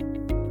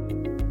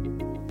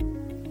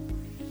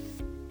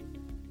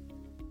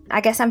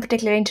 I guess I'm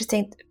particularly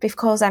interested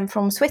because I'm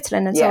from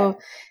Switzerland, and so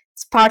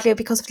it's partly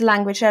because of the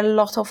language. There are a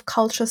lot of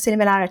cultural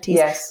similarities.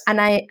 Yes.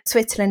 And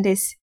Switzerland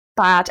is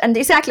bad. And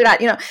exactly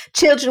that,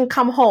 children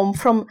come home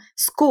from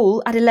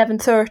school at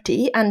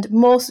 11:30, and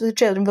most of the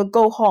children will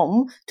go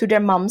home to their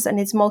mums, and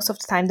it's most of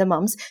the time the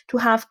mums, to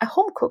have a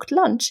home-cooked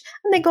lunch,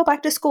 and they go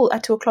back to school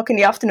at 2:00 in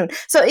the afternoon.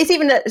 So it's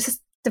even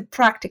the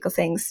practical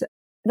things.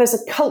 There's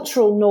a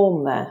cultural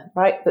norm there,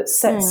 right, that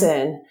sets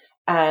in,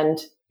 and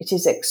it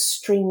is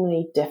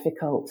extremely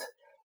difficult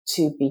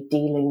to be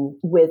dealing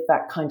with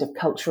that kind of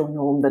cultural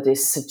norm that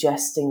is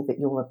suggesting that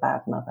you're a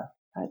bad mother.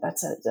 Right?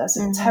 That's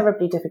a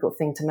terribly difficult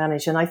thing to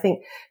manage. And I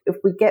think if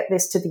we get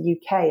this to the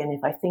UK, and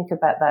if I think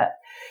about that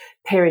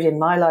period in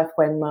my life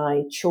when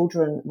my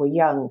children were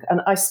young,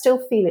 and I still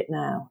feel it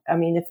now. I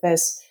mean, if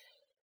there's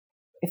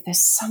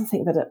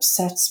something that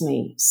upsets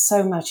me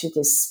so much, it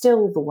is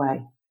still the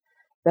way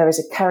there is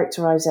a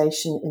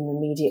characterization in the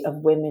media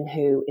of women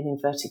who, in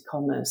inverted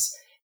commas,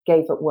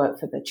 gave up work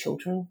for their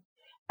children.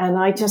 And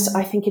I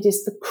think it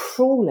is the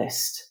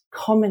cruelest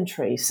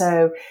commentary.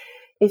 So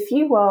if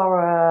you are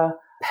a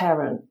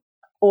parent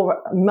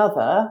or a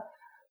mother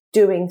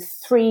doing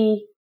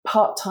 3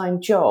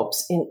 part-time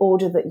jobs in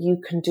order that you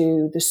can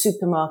do the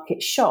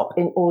supermarket shop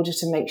in order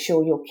to make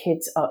sure your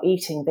kids are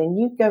eating, then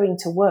you going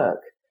to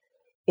work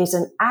is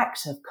an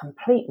act of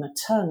complete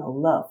maternal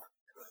love.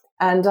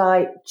 And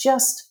I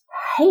just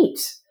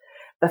hate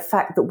the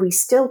fact that we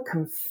still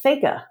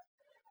configure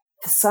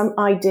some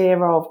idea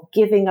of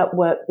giving up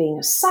work being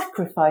a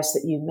sacrifice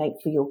that you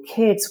make for your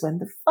kids, when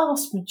the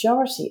vast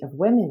majority of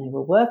women who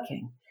are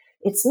working,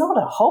 it's not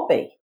a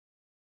hobby,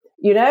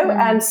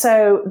 and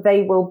so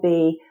they will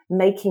be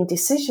making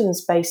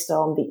decisions based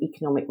on the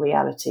economic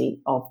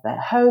reality of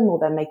their home, or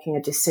they're making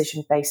a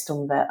decision based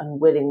on their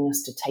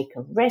unwillingness to take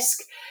a risk.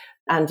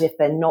 And if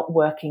they're not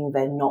working,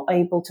 they're not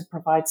able to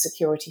provide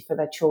security for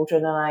their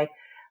children. And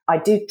I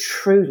do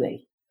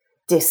truly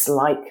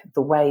dislike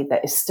the way there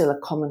is still a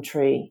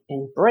commentary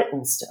in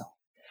Britain still,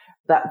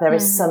 that there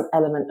is some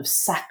element of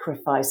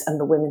sacrifice, and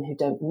the women who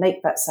don't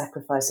make that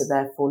sacrifice are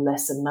therefore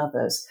lesser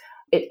mothers.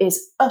 It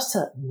is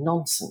utter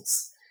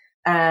nonsense.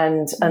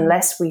 And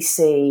unless we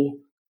see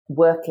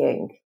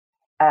working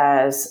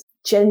as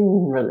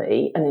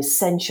generally an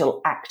essential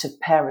act of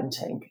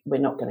parenting, we're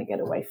not going to get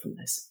away from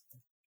this.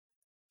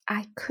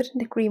 I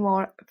couldn't agree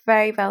more.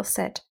 Very well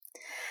said.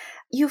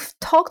 You've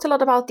talked a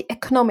lot about the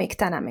economic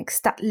dynamics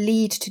that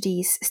lead to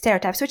these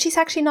stereotypes, which is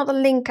actually not a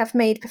link I've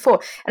made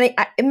before. And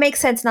it makes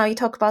sense now you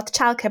talk about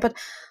childcare, but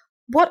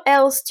what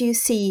else do you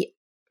see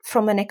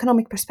from an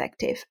economic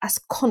perspective as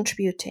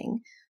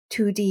contributing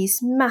to these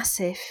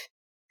massive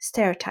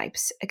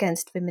stereotypes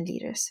against women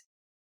leaders?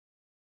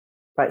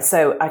 Right.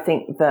 So I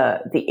think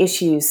the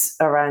issues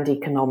around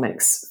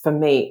economics for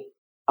me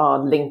are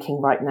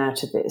linking right now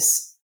to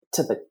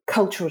the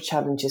cultural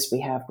challenges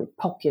we have with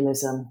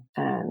populism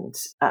and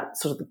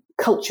sort of the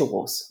culture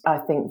wars. I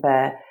think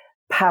they're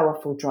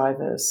powerful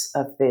drivers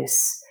of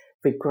this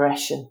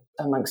regression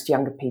amongst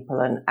younger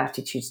people and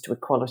attitudes to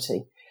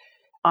equality.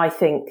 I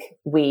think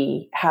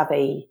we have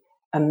a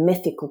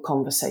mythical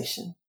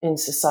conversation in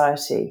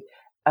society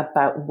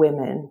about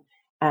women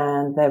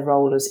and their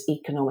role as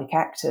economic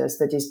actors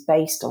that is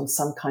based on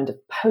some kind of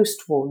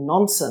post-war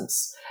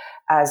nonsense,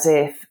 as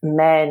if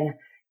men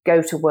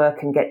go to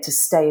work and get to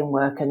stay in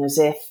work, and as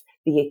if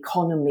the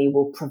economy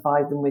will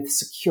provide them with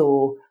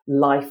secure,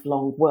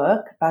 lifelong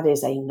work. That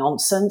is a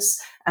nonsense.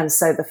 And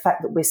so the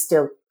fact that we're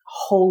still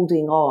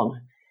holding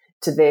on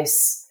to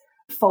this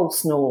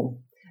false norm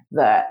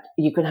that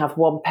you can have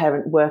one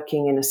parent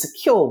working in a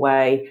secure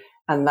way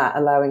and that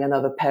allowing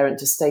another parent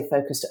to stay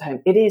focused at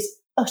home, it is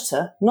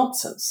utter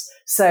nonsense.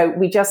 So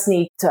we just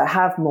need to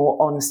have more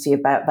honesty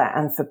about that.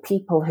 And for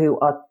people who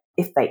are,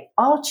 if they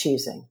are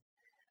choosing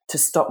to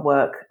stop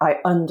work, I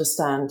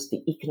understand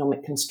the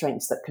economic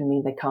constraints that can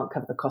mean they can't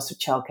cover the cost of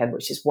childcare,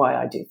 which is why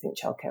I do think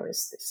childcare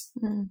is this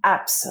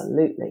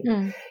absolutely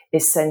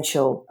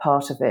essential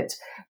part of it.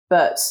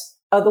 But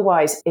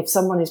otherwise, if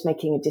someone is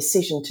making a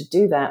decision to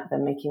do that, they're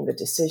making the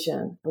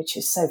decision, which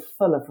is so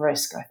full of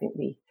risk. I think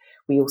we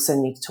also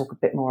need to talk a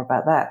bit more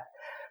about that.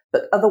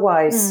 But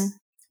otherwise,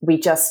 we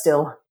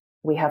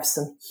have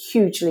some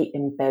hugely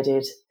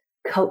embedded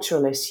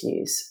cultural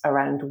issues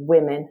around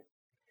women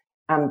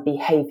and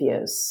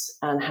behaviors,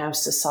 and how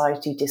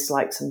society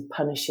dislikes and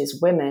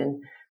punishes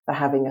women for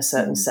having a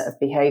certain set of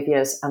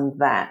behaviors, and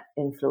that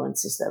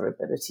influences their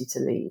ability to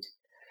lead.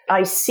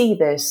 I see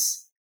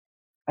this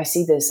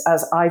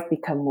as I've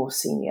become more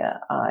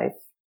senior. I've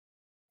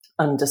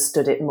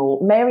understood it more.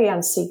 Mary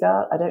Ann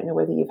Seagard, I don't know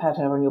whether you've had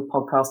her on your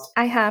podcast.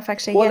 I have,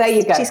 actually. Well, yes. there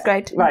you go. She's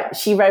great. Right.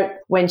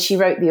 When she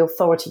wrote The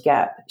Authority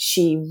Gap,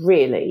 she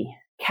really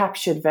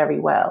captured very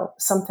well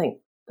something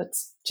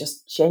that's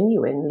just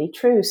genuinely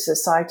true.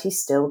 Society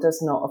still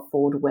does not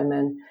afford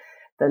women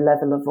the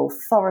level of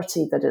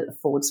authority that it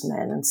affords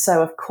men. And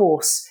so, of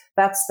course,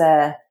 that's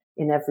there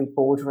in every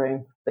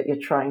boardroom that you're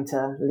trying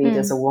to lead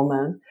as a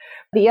woman.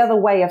 The other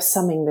way of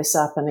summing this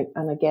up,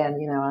 and again,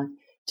 I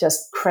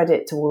just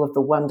credit to all of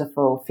the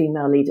wonderful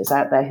female leaders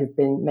out there who've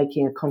been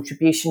making a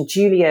contribution.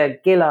 Julia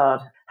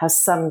Gillard has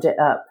summed it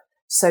up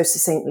so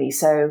succinctly.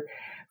 So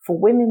for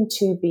women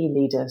to be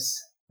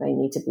leaders, they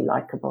need to be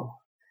likable.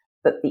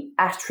 But the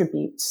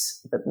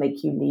attributes that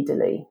make you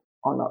leaderly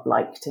are not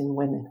liked in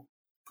women,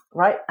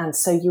 right? And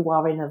so you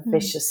are in a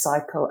vicious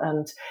cycle.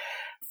 And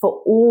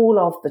for all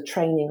of the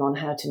training on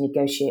how to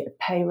negotiate a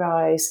pay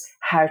rise,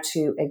 how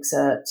to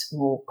exert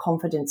more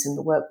confidence in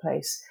the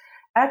workplace,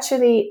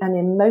 actually an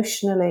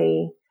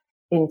emotionally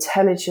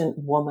intelligent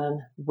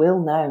woman will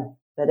know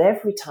that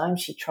every time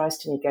she tries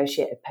to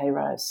negotiate a pay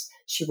rise,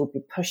 she will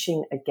be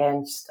pushing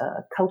against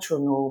a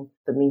cultural norm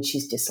that means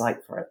she's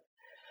disliked for it.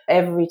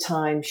 Every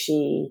time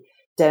she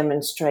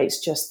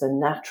demonstrates just the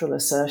natural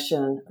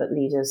assertion that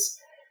leaders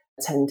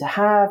tend to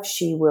have,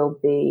 she will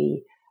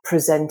be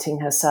presenting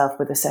herself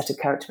with a set of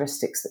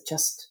characteristics that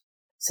just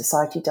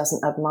society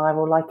doesn't admire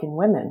or like in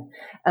women.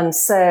 And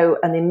so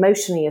an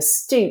emotionally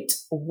astute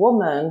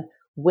woman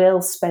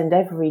will spend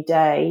every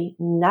day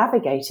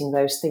navigating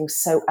those things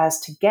so as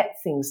to get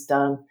things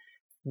done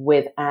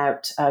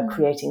without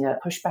creating a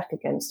pushback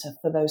against her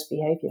for those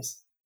behaviors.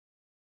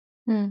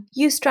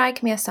 You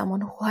strike me as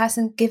someone who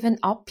hasn't given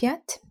up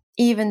yet,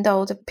 even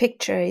though the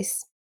picture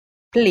is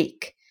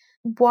bleak.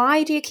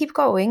 Why do you keep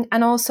going?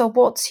 And also,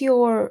 what's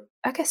your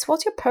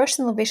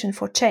personal vision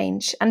for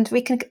change? And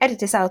we can edit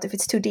this out if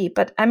it's too deep,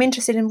 but I'm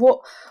interested in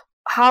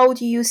how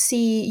do you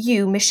see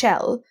you,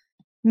 Michelle,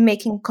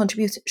 making a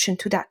contribution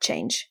to that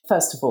change?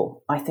 First of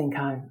all, I think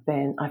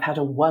I've had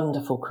a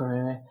wonderful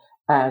career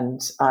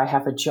and I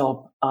have a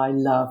job I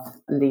love,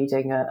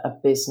 leading a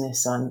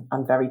business I'm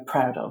very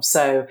proud of.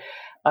 So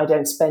I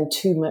don't spend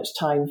too much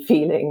time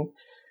feeling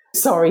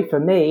sorry for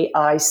me.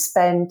 I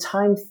spend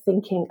time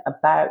thinking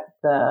about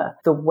the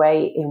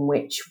way in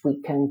which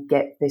we can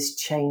get this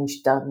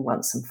change done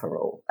once and for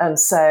all. And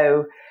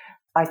so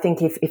I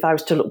think if I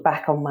was to look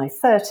back on my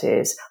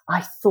 30s,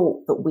 I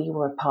thought that we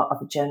were a part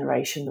of a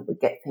generation that would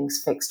get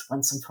things fixed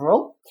once and for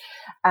all.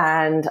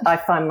 And I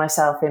find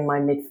myself in my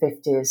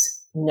mid-50s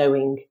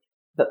knowing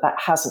that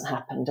hasn't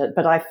happened.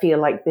 But I feel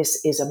like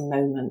this is a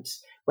moment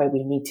where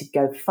we need to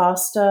go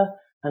faster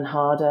and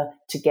harder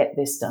to get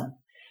this done.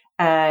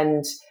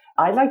 And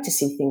I like to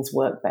see things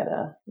work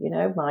better.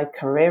 My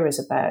career is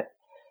about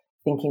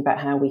thinking about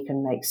how we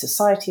can make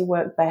society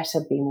work better,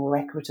 be more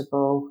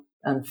equitable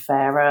and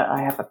fairer.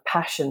 I have a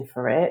passion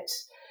for it.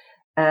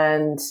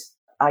 And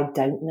I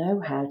don't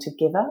know how to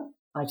give up.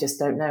 I just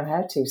don't know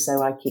how to.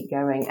 So I keep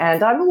going.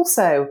 And I'm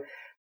also,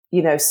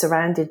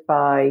 surrounded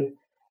by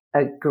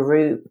a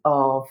group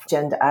of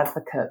gender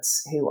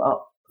advocates who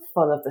are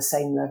full of the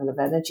same level of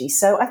energy.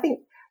 So I think,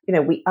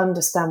 we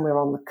understand we're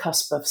on the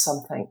cusp of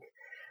something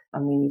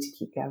and we need to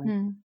keep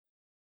going.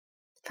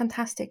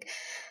 Fantastic.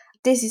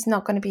 This is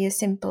not going to be a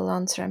simple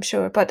answer, I'm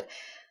sure, but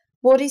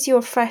what is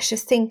your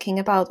freshest thinking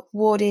about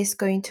what is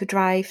going to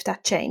drive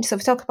that change? So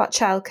we talk about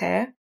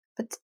childcare,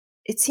 but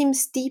it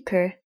seems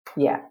deeper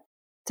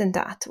than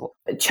that.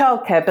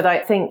 Childcare, but I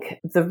think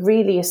the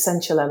really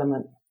essential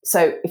element.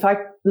 So if I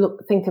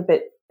think of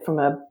it from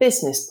a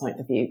business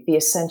point of view, the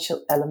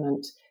essential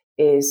element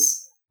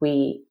is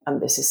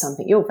and this is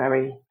something you're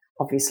very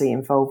obviously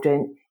involved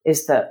in,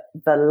 is that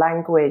the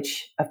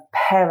language of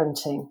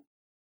parenting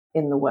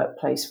in the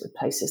workplace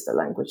replaces the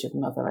language of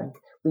mothering.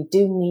 We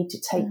do need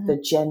to take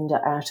the gender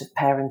out of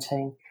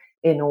parenting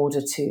in order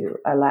to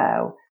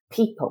allow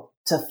people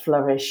to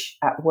flourish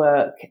at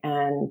work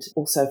and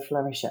also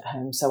flourish at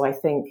home. So I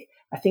think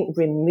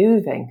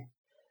removing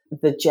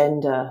the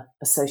gender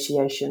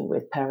association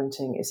with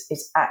parenting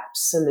is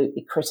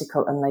absolutely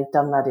critical. And they've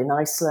done that in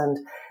Iceland.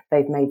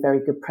 They've made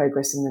very good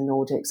progress in the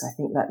Nordics. I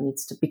think that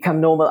needs to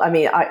become normal. I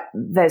mean,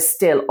 there's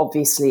still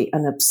obviously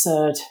an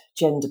absurd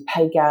gender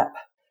pay gap.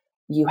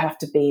 You have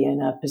to be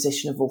in a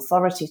position of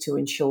authority to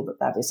ensure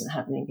that isn't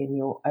happening in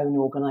your own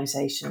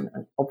organisation.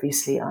 And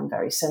obviously, I'm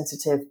very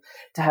sensitive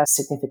to how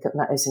significant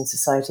that is in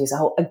society as a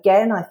whole.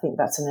 Again, I think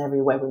that's an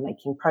area where we're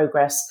making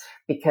progress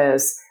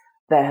because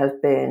there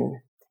have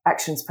been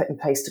actions put in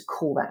place to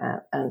call that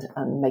out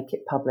and make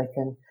it public.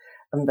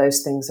 And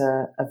those things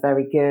are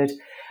very good.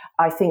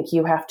 I think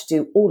you have to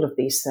do all of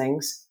these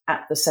things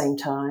at the same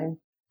time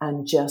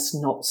and just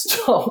not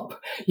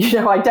stop.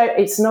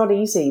 It's not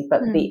easy,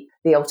 but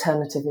the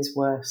alternative is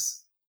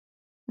worse.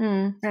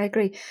 I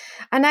agree.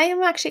 And I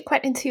am actually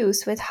quite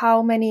enthused with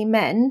how many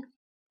men,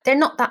 they're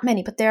not that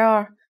many, but there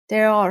are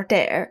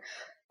there,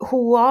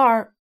 who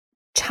are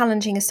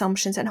challenging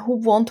assumptions and who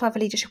want to have a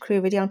leadership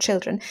career with young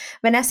children.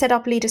 When I set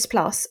up Leaders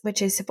Plus,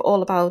 which is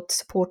all about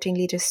supporting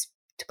leaders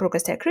to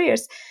progress their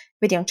careers,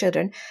 with young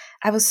children,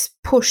 I was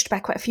pushed by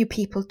quite a few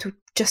people to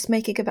just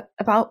make it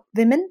about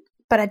women,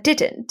 but I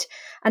didn't.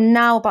 And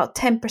now about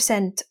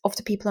 10% of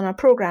the people in our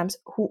programs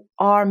who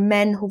are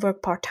men who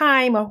work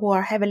part-time or who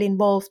are heavily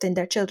involved in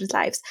their children's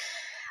lives.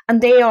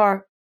 And they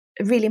are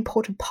a really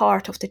important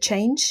part of the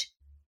change,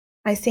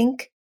 I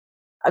think.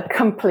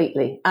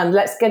 Completely. And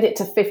let's get it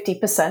to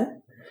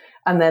 50%.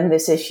 And then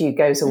this issue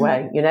goes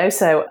away,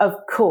 So, of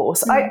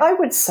course, I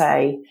would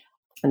say,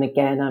 and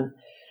again,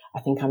 I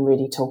think I'm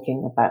really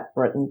talking about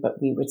Britain,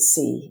 but we would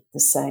see the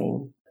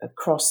same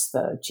across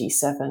the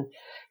G7.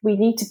 We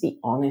need to be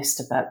honest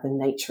about the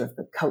nature of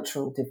the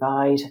cultural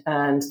divide.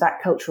 And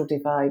that cultural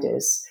divide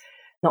is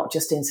not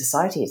just in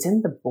society, it's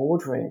in the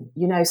boardroom,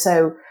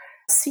 So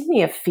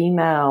senior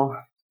female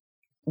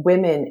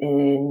women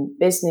in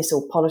business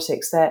or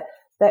politics,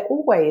 they're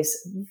always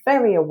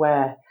very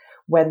aware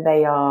when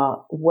they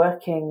are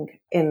working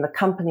in the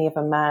company of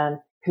a man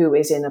who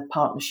is in a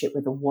partnership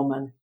with a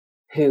woman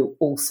who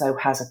also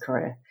has a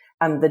career,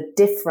 and the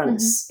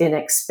difference in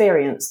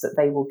experience that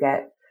they will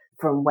get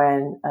from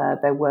when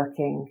they're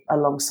working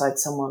alongside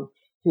someone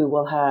who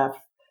will have,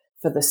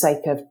 for the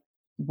sake of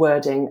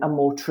wording, a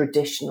more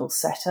traditional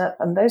setup.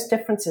 And those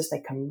differences, they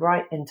come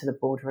right into the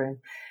boardroom.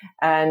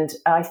 And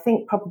I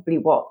think probably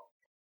what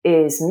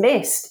is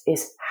missed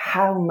is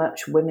how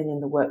much women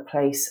in the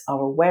workplace are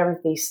aware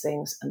of these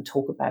things and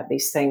talk about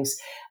these things.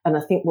 And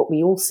I think what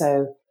we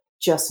also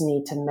just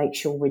need to make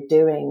sure we're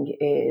doing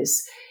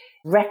is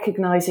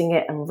recognizing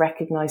it and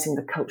recognizing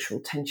the cultural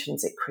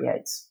tensions it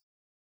creates.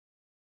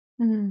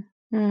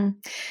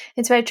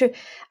 It's very true.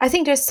 I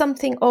think there's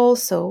something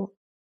also,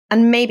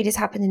 and maybe this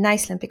happened in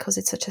Iceland because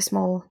it's such a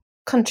small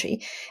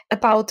country,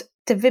 about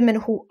the women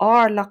who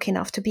are lucky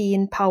enough to be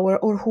in power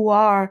or who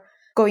are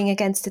going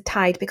against the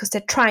tide because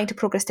they're trying to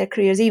progress their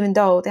careers, even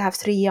though they have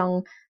 3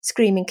 young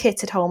screaming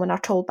kids at home and are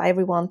told by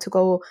everyone to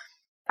go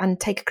and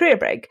take a career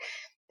break.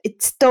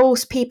 It's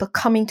those people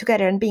coming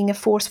together and being a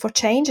force for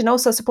change and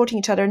also supporting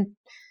each other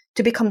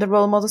to become the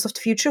role models of the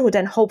future who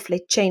then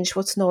hopefully change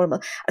what's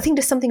normal. I think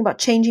there's something about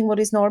changing what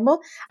is normal.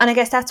 And I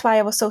guess that's why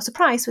I was so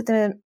surprised with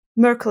the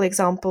Merkel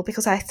example,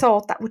 because I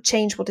thought that would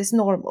change what is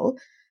normal.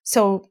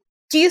 So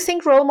do you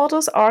think role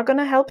models are going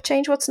to help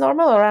change what's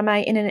normal, or am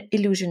I in an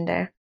illusion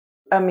there?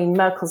 I mean,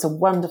 Merkel's a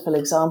wonderful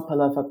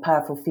example of a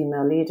powerful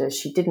female leader.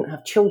 She didn't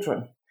have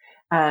children.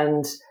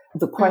 And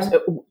the question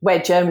where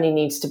Germany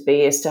needs to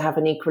be is to have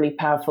an equally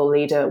powerful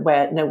leader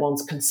where no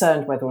one's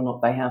concerned whether or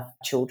not they have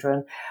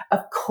children.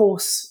 Of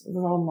course,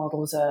 role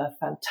models are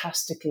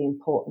fantastically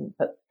important,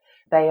 but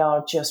they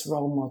are just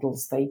role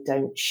models. They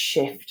don't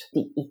shift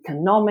the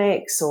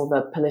economics or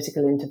the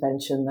political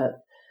intervention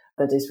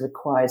that is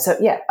required. So,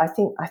 yeah, I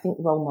think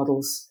role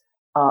models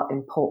are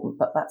important,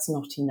 but that's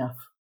not enough.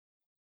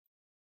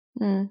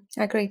 I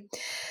agree.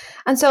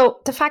 And so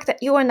the fact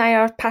that you and I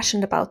are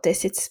passionate about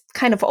this, it's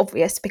kind of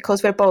obvious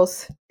because we're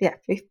both, we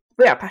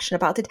are passionate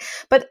about it.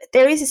 But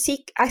there is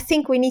I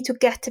think we need to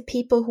get to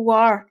people who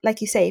are,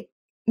 like you say,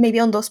 maybe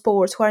on those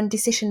boards, who are in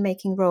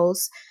decision-making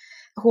roles,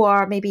 who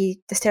are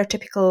maybe the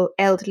stereotypical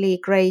elderly,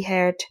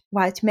 grey-haired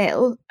white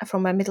male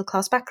from a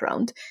middle-class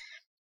background.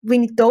 We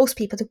need those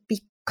people to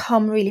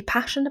become really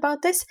passionate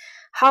about this.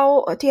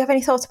 Do you have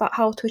any thoughts about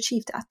how to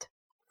achieve that?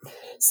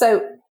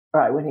 So,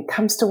 right, when it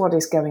comes to what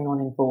is going on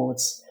in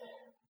boards,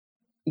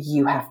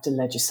 you have to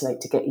legislate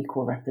to get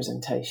equal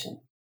representation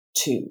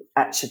to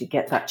actually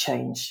get that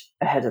change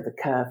ahead of the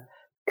curve.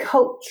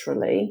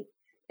 Culturally,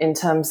 in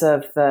terms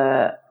of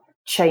the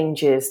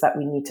changes that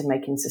we need to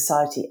make in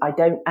society, I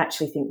don't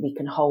actually think we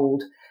can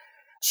hold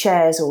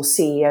chairs or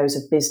CEOs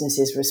of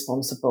businesses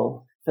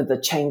responsible for the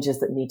changes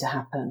that need to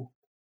happen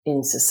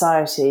in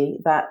society.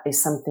 That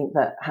is something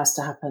that has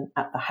to happen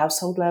at the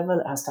household level.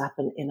 It has to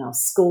happen in our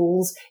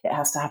schools. It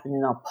has to happen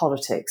in our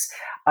politics.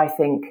 I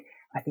think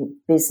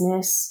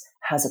business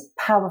has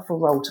a powerful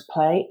role to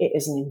play. It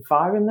is an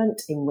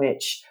environment in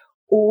which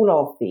all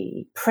of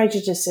the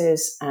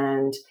prejudices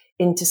and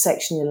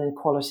intersectional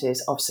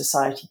inequalities of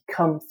society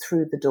come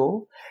through the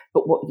door.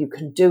 But what you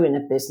can do in a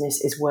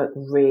business is work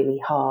really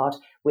hard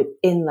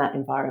within that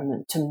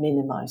environment to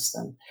minimize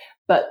them.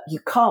 But you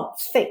can't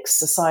fix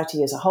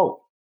society as a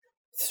whole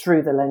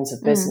through the lens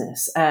of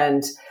business.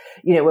 And,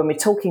 when we're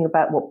talking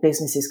about what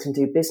businesses can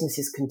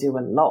do a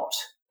lot.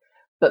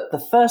 But the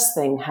first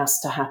thing has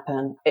to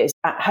happen is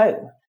at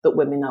home, that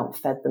women aren't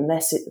fed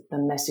the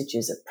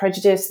messages of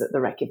prejudice that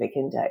the Reykjavik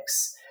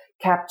Index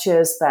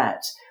captures,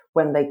 that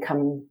when they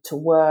come to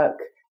work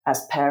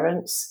as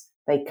parents,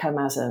 they come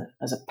as a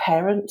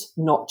parent,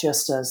 not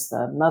just as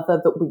the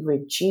mother, that we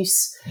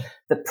reduce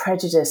the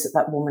prejudice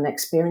that woman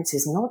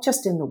experiences, not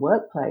just in the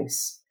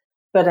workplace,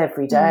 but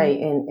every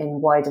day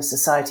in wider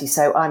society.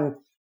 So I'm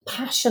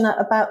passionate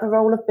about the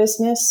role of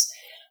business,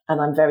 and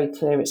I'm very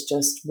clear it's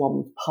just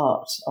one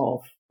part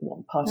of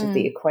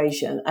the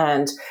equation.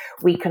 And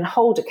we can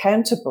hold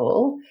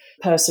accountable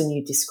the person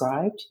you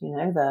described,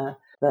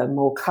 the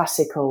more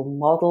classical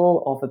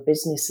model of a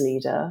business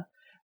leader,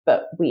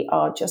 but we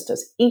are just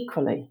as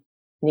equally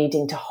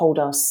needing to hold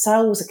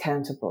ourselves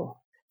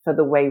accountable for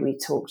the way we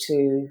talk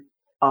to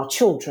our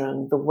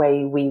children, the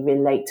way we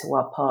relate to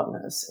our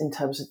partners in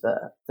terms of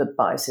the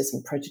biases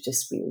and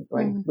prejudice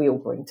we all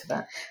bring to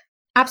that.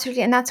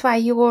 Absolutely. And that's why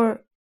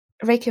your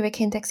Reykjavik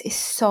Index is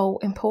so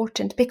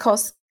important,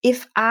 because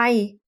if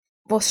I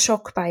was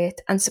shocked by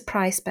it and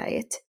surprised by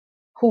it,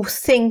 who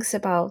thinks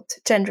about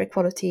gender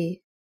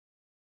equality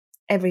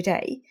every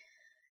day,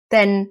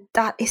 then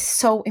that is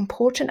so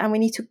important, and we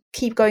need to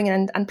keep going,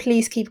 and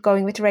please keep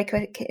going with the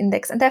Reykjavik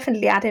Index, and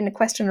definitely add in a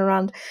question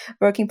around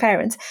working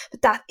parents.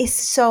 But that is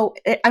so,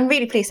 I'm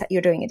really pleased that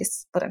you're doing it,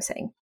 is what I'm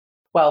saying.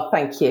 Well,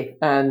 thank you.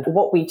 And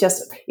what we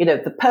just,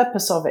 the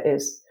purpose of it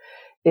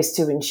is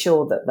to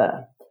ensure that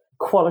the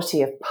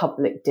quality of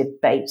public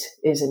debate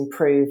is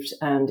improved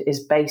and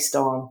is based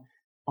on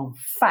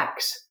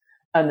fact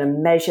and a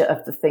measure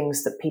of the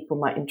things that people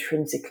might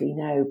intrinsically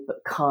know but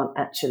can't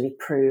actually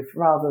prove,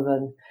 rather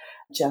than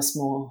just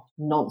more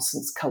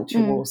nonsense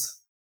culture wars.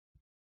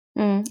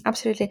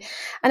 Absolutely.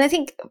 And I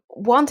think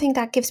one thing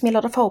that gives me a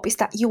lot of hope is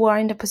that you are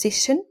in the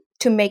position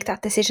to make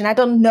that decision. I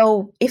don't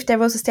know if there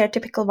was a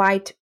stereotypical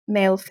white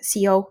male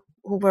CEO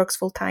who works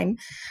full time,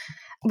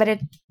 whether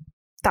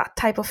that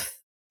type of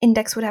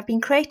index would have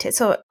been created.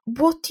 So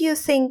what do you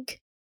think,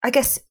 I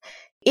guess,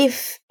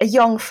 if a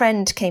young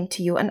friend came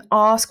to you and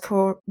asked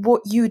for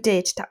what you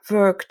did that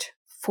worked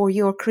for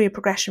your career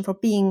progression, for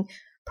being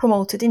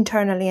promoted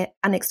internally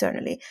and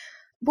externally,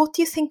 what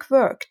do you think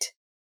worked?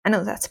 I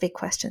know that's a big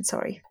question,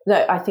 sorry.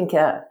 No, I think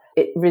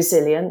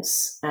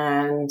resilience,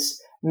 and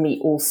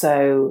me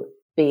also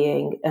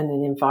being in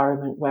an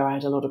environment where I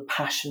had a lot of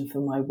passion for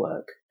my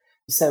work.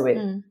 So it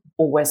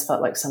always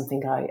felt like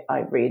something I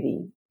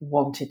really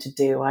wanted to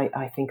do.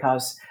 I think I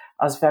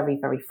was very,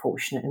 very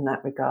fortunate in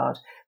that regard.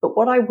 But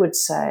what I would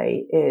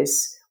say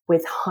is,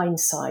 with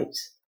hindsight,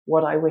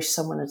 what I wish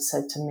someone had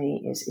said to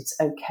me is, it's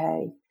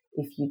okay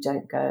if you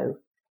don't go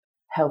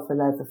hell for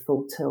leather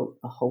full tilt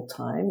the whole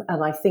time.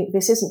 And I think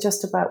this isn't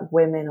just about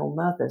women or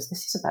mothers.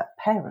 This is about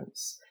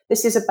parents.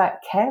 This is about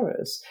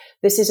carers.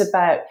 This is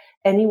about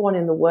anyone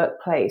in the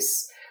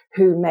workplace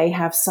who may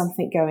have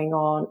something going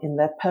on in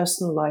their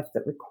personal life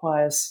that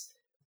requires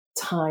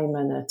time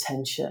and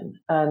attention.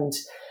 And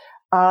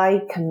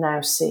I can now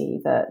see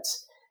that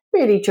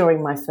really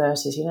during my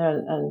 30s,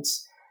 and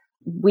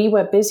we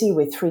were busy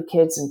with 3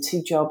 kids and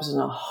 2 jobs and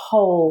a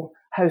whole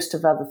host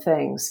of other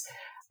things.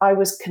 I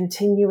was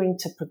continuing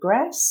to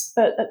progress,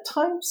 but at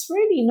times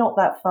really not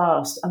that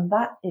fast, and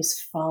that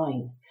is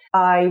fine.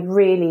 I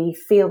really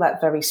feel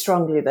that very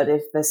strongly, that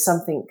if there's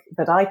something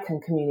that I can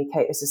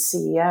communicate as a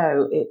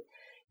CEO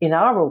in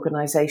our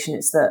organization,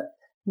 it's that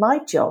my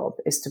job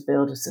is to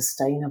build a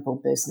sustainable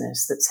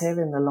business that's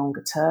here in the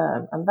longer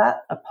term. And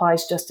that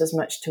applies just as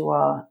much to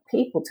our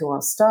people, to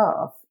our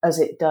staff, as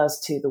it does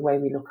to the way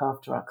we look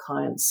after our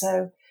clients.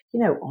 So,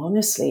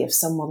 honestly, if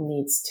someone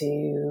needs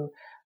to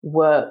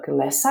work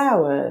less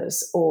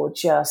hours, or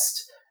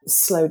just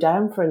slow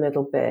down for a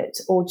little bit,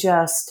 or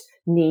just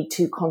need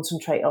to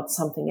concentrate on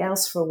something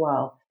else for a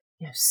while,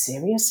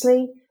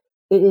 seriously,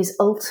 it is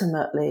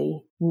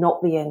ultimately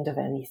not the end of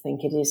anything.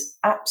 It is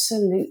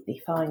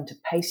absolutely fine to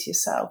pace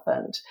yourself.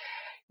 And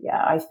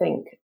I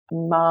think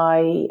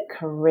my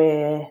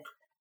career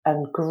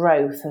and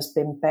growth has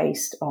been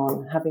based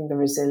on having the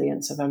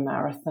resilience of a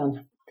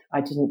marathon. I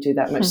didn't do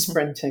that much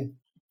sprinting.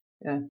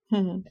 Yeah.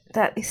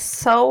 That is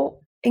so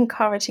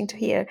encouraging to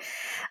hear.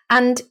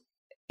 And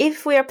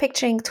if we are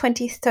picturing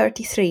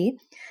 2033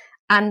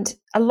 and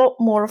a lot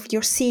more of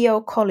your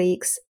CEO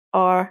colleagues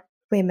are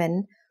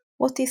women,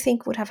 what do you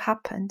think would have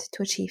happened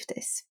to achieve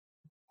this?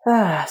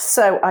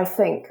 So I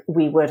think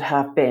we would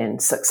have been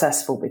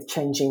successful with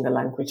changing the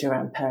language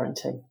around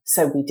parenting.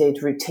 So we did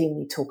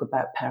routinely talk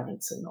about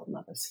parents and not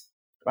mothers,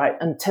 right?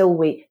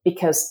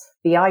 Because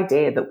the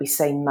idea that we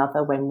say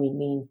mother when we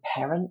mean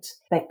parent,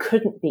 there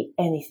couldn't be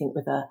anything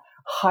with a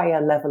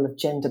higher level of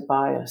gender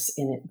bias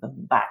in it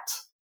than that.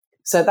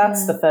 So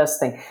that's the first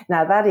thing.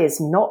 Now, that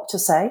is not to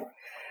say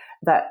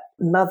that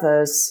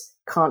mothers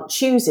can't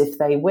choose, if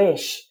they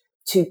wish,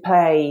 to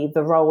play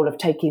the role of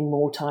taking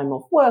more time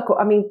off work.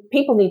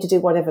 People need to do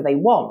whatever they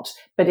want,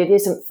 but it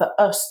isn't for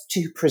us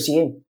to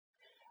presume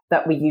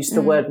that we use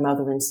the word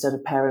mother instead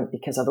of parent,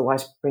 because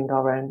otherwise we bring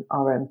our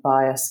own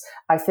bias.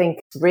 I think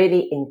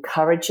really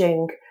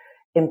encouraging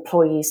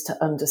employees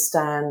to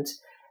understand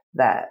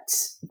that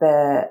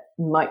there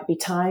might be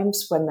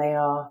times when they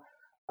are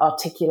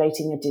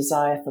articulating a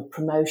desire for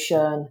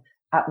promotion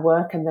at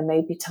work, and there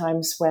may be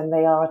times when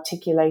they are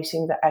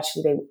articulating that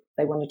actually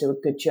they want to do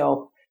a good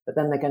job, but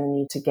then they're going to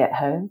need to get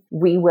home.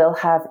 We will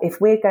have,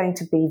 if we're going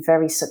to be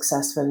very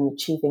successful in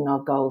achieving our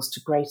goals to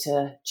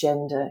greater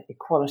gender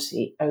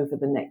equality over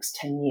the next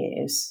 10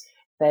 years,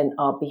 then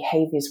our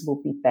behaviours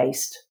will be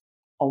based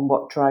on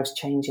what drives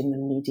change in the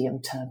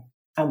medium term.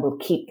 And we'll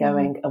keep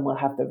going and we'll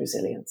have the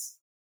resilience.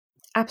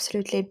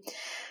 Absolutely.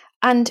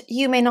 And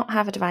you may not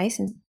have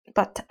advice,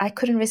 but I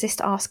couldn't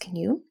resist asking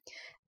you.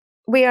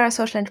 We are a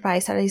social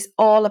enterprise that is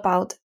all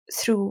about,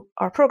 through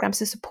our programs,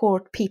 to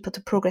support people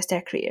to progress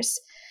their careers.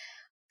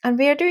 And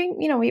we are doing,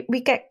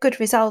 we get good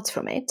results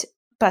from it,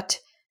 but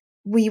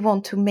we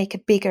want to make a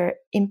bigger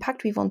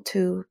impact. We want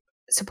to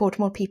support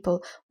more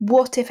people,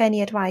 what, if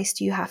any, advice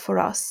do you have for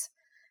us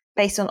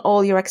based on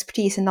all your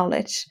expertise and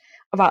knowledge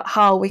about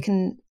how we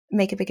can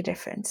make a bigger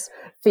difference?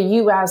 For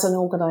you as an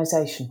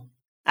organisation?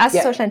 As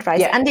a social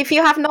enterprise. And if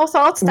you have no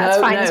thoughts, that's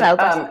fine as well.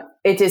 But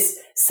it is.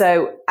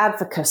 So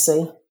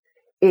advocacy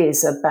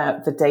is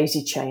about the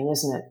daisy chain,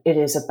 isn't it? It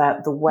is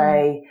about the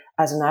way,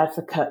 as an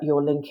advocate,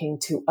 you're linking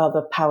to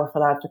other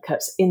powerful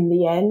advocates. In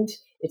the end,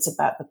 it's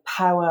about the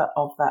power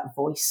of that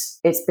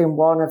voice. It's been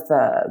one of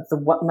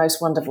the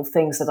most wonderful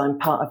things that I'm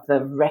part of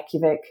the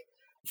Reykjavik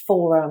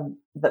forum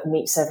that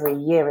meets every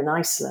year in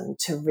Iceland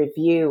to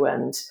review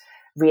and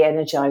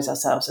re-energize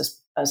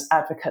ourselves as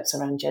advocates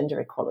around gender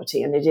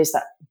equality. And it is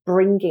that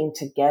bringing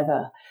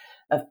together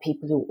of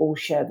people who all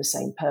share the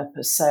same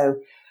purpose. So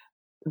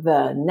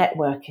the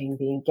networking,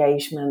 the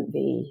engagement,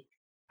 the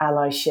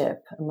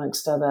allyship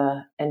amongst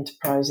other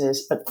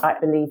enterprises. But I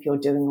believe you're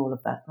doing all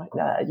of that right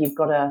there. You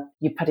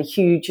put a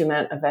huge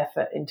amount of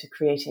effort into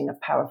creating a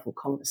powerful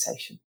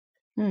conversation.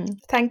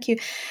 Thank you.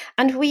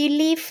 And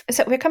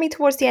so we're coming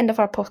towards the end of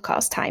our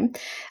podcast time,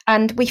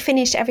 and we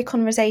finish every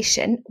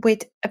conversation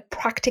with a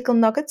practical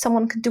nugget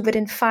someone can do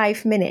within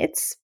 5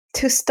 minutes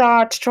to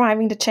start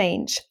driving the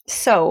change.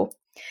 So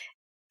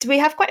we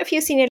have quite a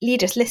few senior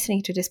leaders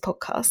listening to this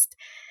podcast.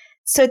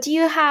 So do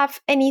you have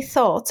any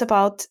thoughts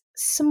about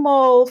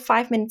small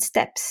 5-minute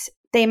steps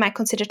they might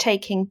consider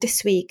taking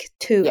this week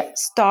to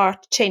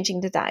start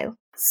changing the dial?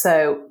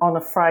 So on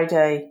a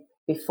Friday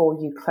before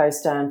you close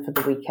down for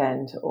the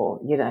weekend, or,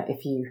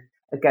 if you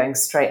are going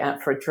straight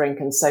out for a drink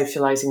and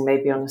socializing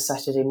maybe on a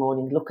Saturday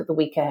morning, look at the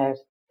week ahead,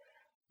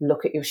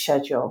 look at your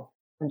schedule,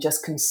 and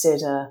just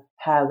consider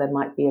how there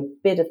might be a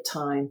bit of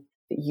time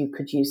that you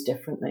could use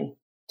differently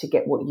to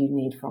get what you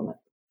need from it.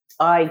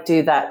 I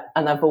do that,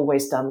 and I've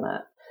always done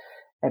that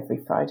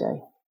every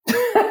Friday.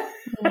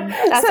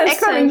 That's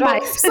excellent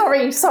advice.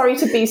 Sorry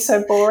to be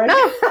so boring.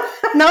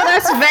 No,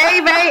 that's very,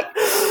 very.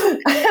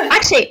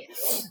 Actually,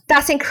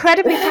 that's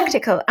incredibly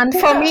practical. And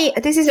for me,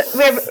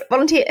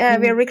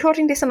 we're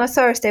recording this on a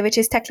Thursday, which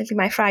is technically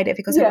my Friday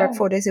because I work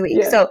 4 days a week.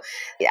 Yeah. So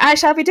I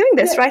shall be doing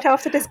this right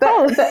after this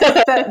call.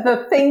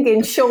 The thing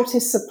in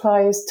shortest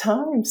supply is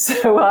time.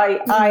 So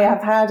I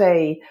have had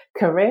a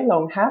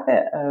career-long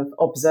habit of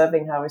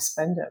observing how I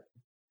spend it.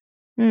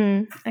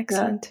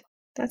 Excellent. Yeah.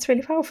 That's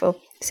really powerful.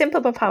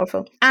 Simple but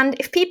powerful. And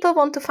if people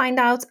want to find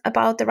out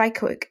about the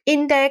Reykjavik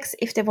Index,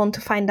 if they want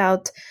to find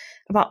out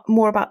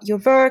more about your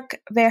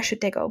work, where should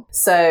they go?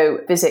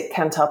 So visit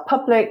Kantar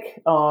Public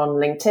on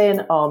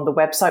LinkedIn, on the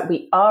website.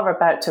 We are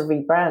about to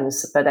rebrand,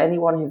 but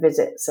anyone who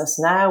visits us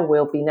now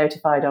will be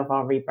notified of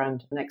our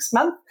rebrand next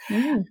month.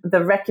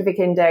 The Reykjavik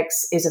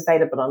Index is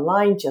available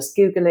online. Just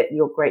Google it.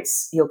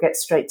 You'll get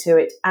straight to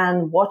it.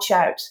 And watch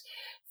out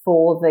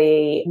for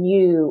the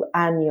new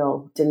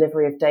annual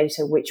delivery of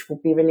data, which will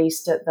be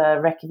released at the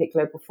Reykjavik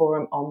Global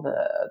Forum on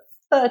the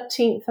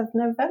 13th of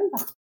November.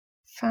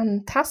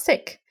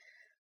 Fantastic.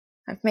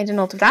 I've made a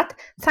note of that.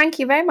 Thank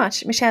you very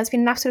much, Michelle. It's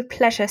been an absolute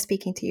pleasure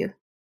speaking to you.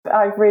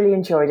 I've really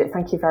enjoyed it.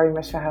 Thank you very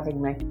much for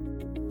having me.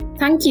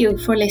 Thank you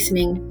for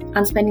listening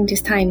and spending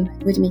this time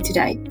with me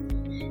today.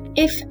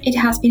 If it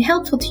has been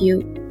helpful to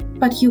you,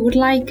 but you would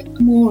like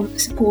more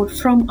support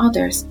from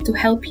others to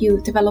help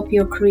you develop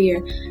your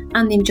career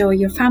and enjoy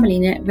your family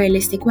in a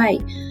realistic way,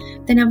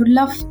 then I would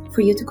love for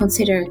you to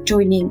consider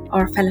joining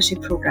our fellowship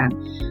program,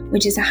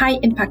 which is a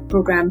high-impact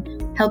program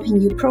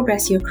helping you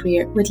progress your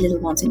career with little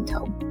ones in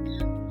tow.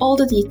 All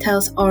the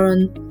details are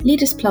on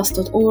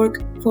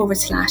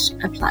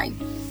leadersplus.org/apply.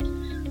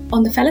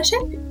 On the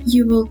fellowship,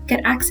 you will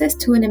get access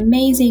to an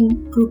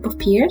amazing group of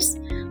peers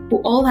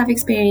who all have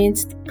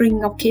experienced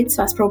bringing up kids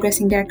whilst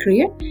progressing their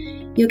career.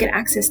 You'll get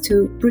access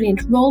to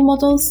brilliant role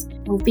models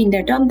who've been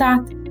there, done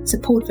that,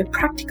 support with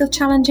practical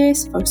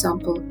challenges, for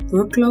example,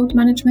 workload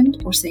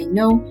management or saying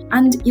no,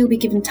 and you'll be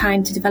given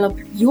time to develop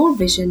your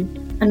vision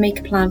and make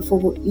a plan for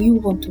what you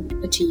want to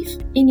achieve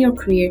in your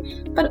career,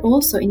 but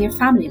also in your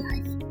family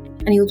life.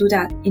 And you'll do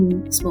that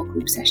in small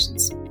group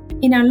sessions.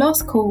 In our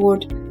last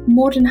cohort,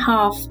 more than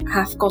half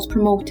have got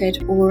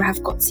promoted or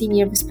have got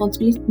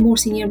more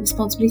senior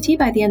responsibility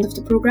by the end of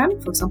the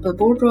program, for example, a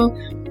board role,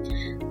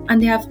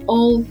 and they have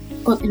all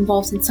got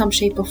involved in some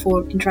shape or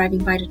form in driving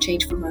vital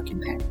change for working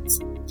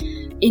parents.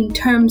 In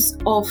terms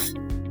of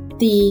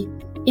the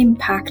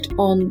impact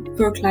on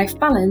work-life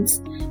balance,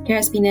 there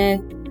has been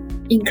an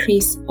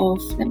increase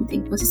of,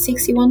 was it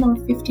 61 or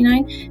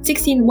 59?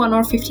 61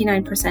 or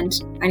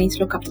 59%, I need to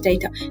look up the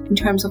data, in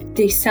terms of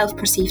the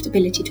self-perceived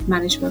ability to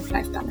manage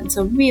work-life balance.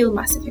 So real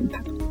massive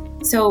impact.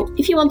 So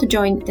if you want to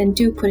join, then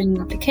do put in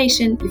an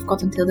application. You've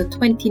got until the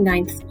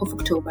 29th of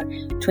October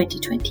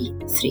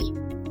 2023.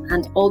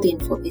 And all the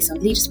info is on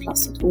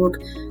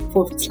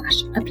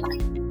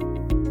leadersplus.org/apply.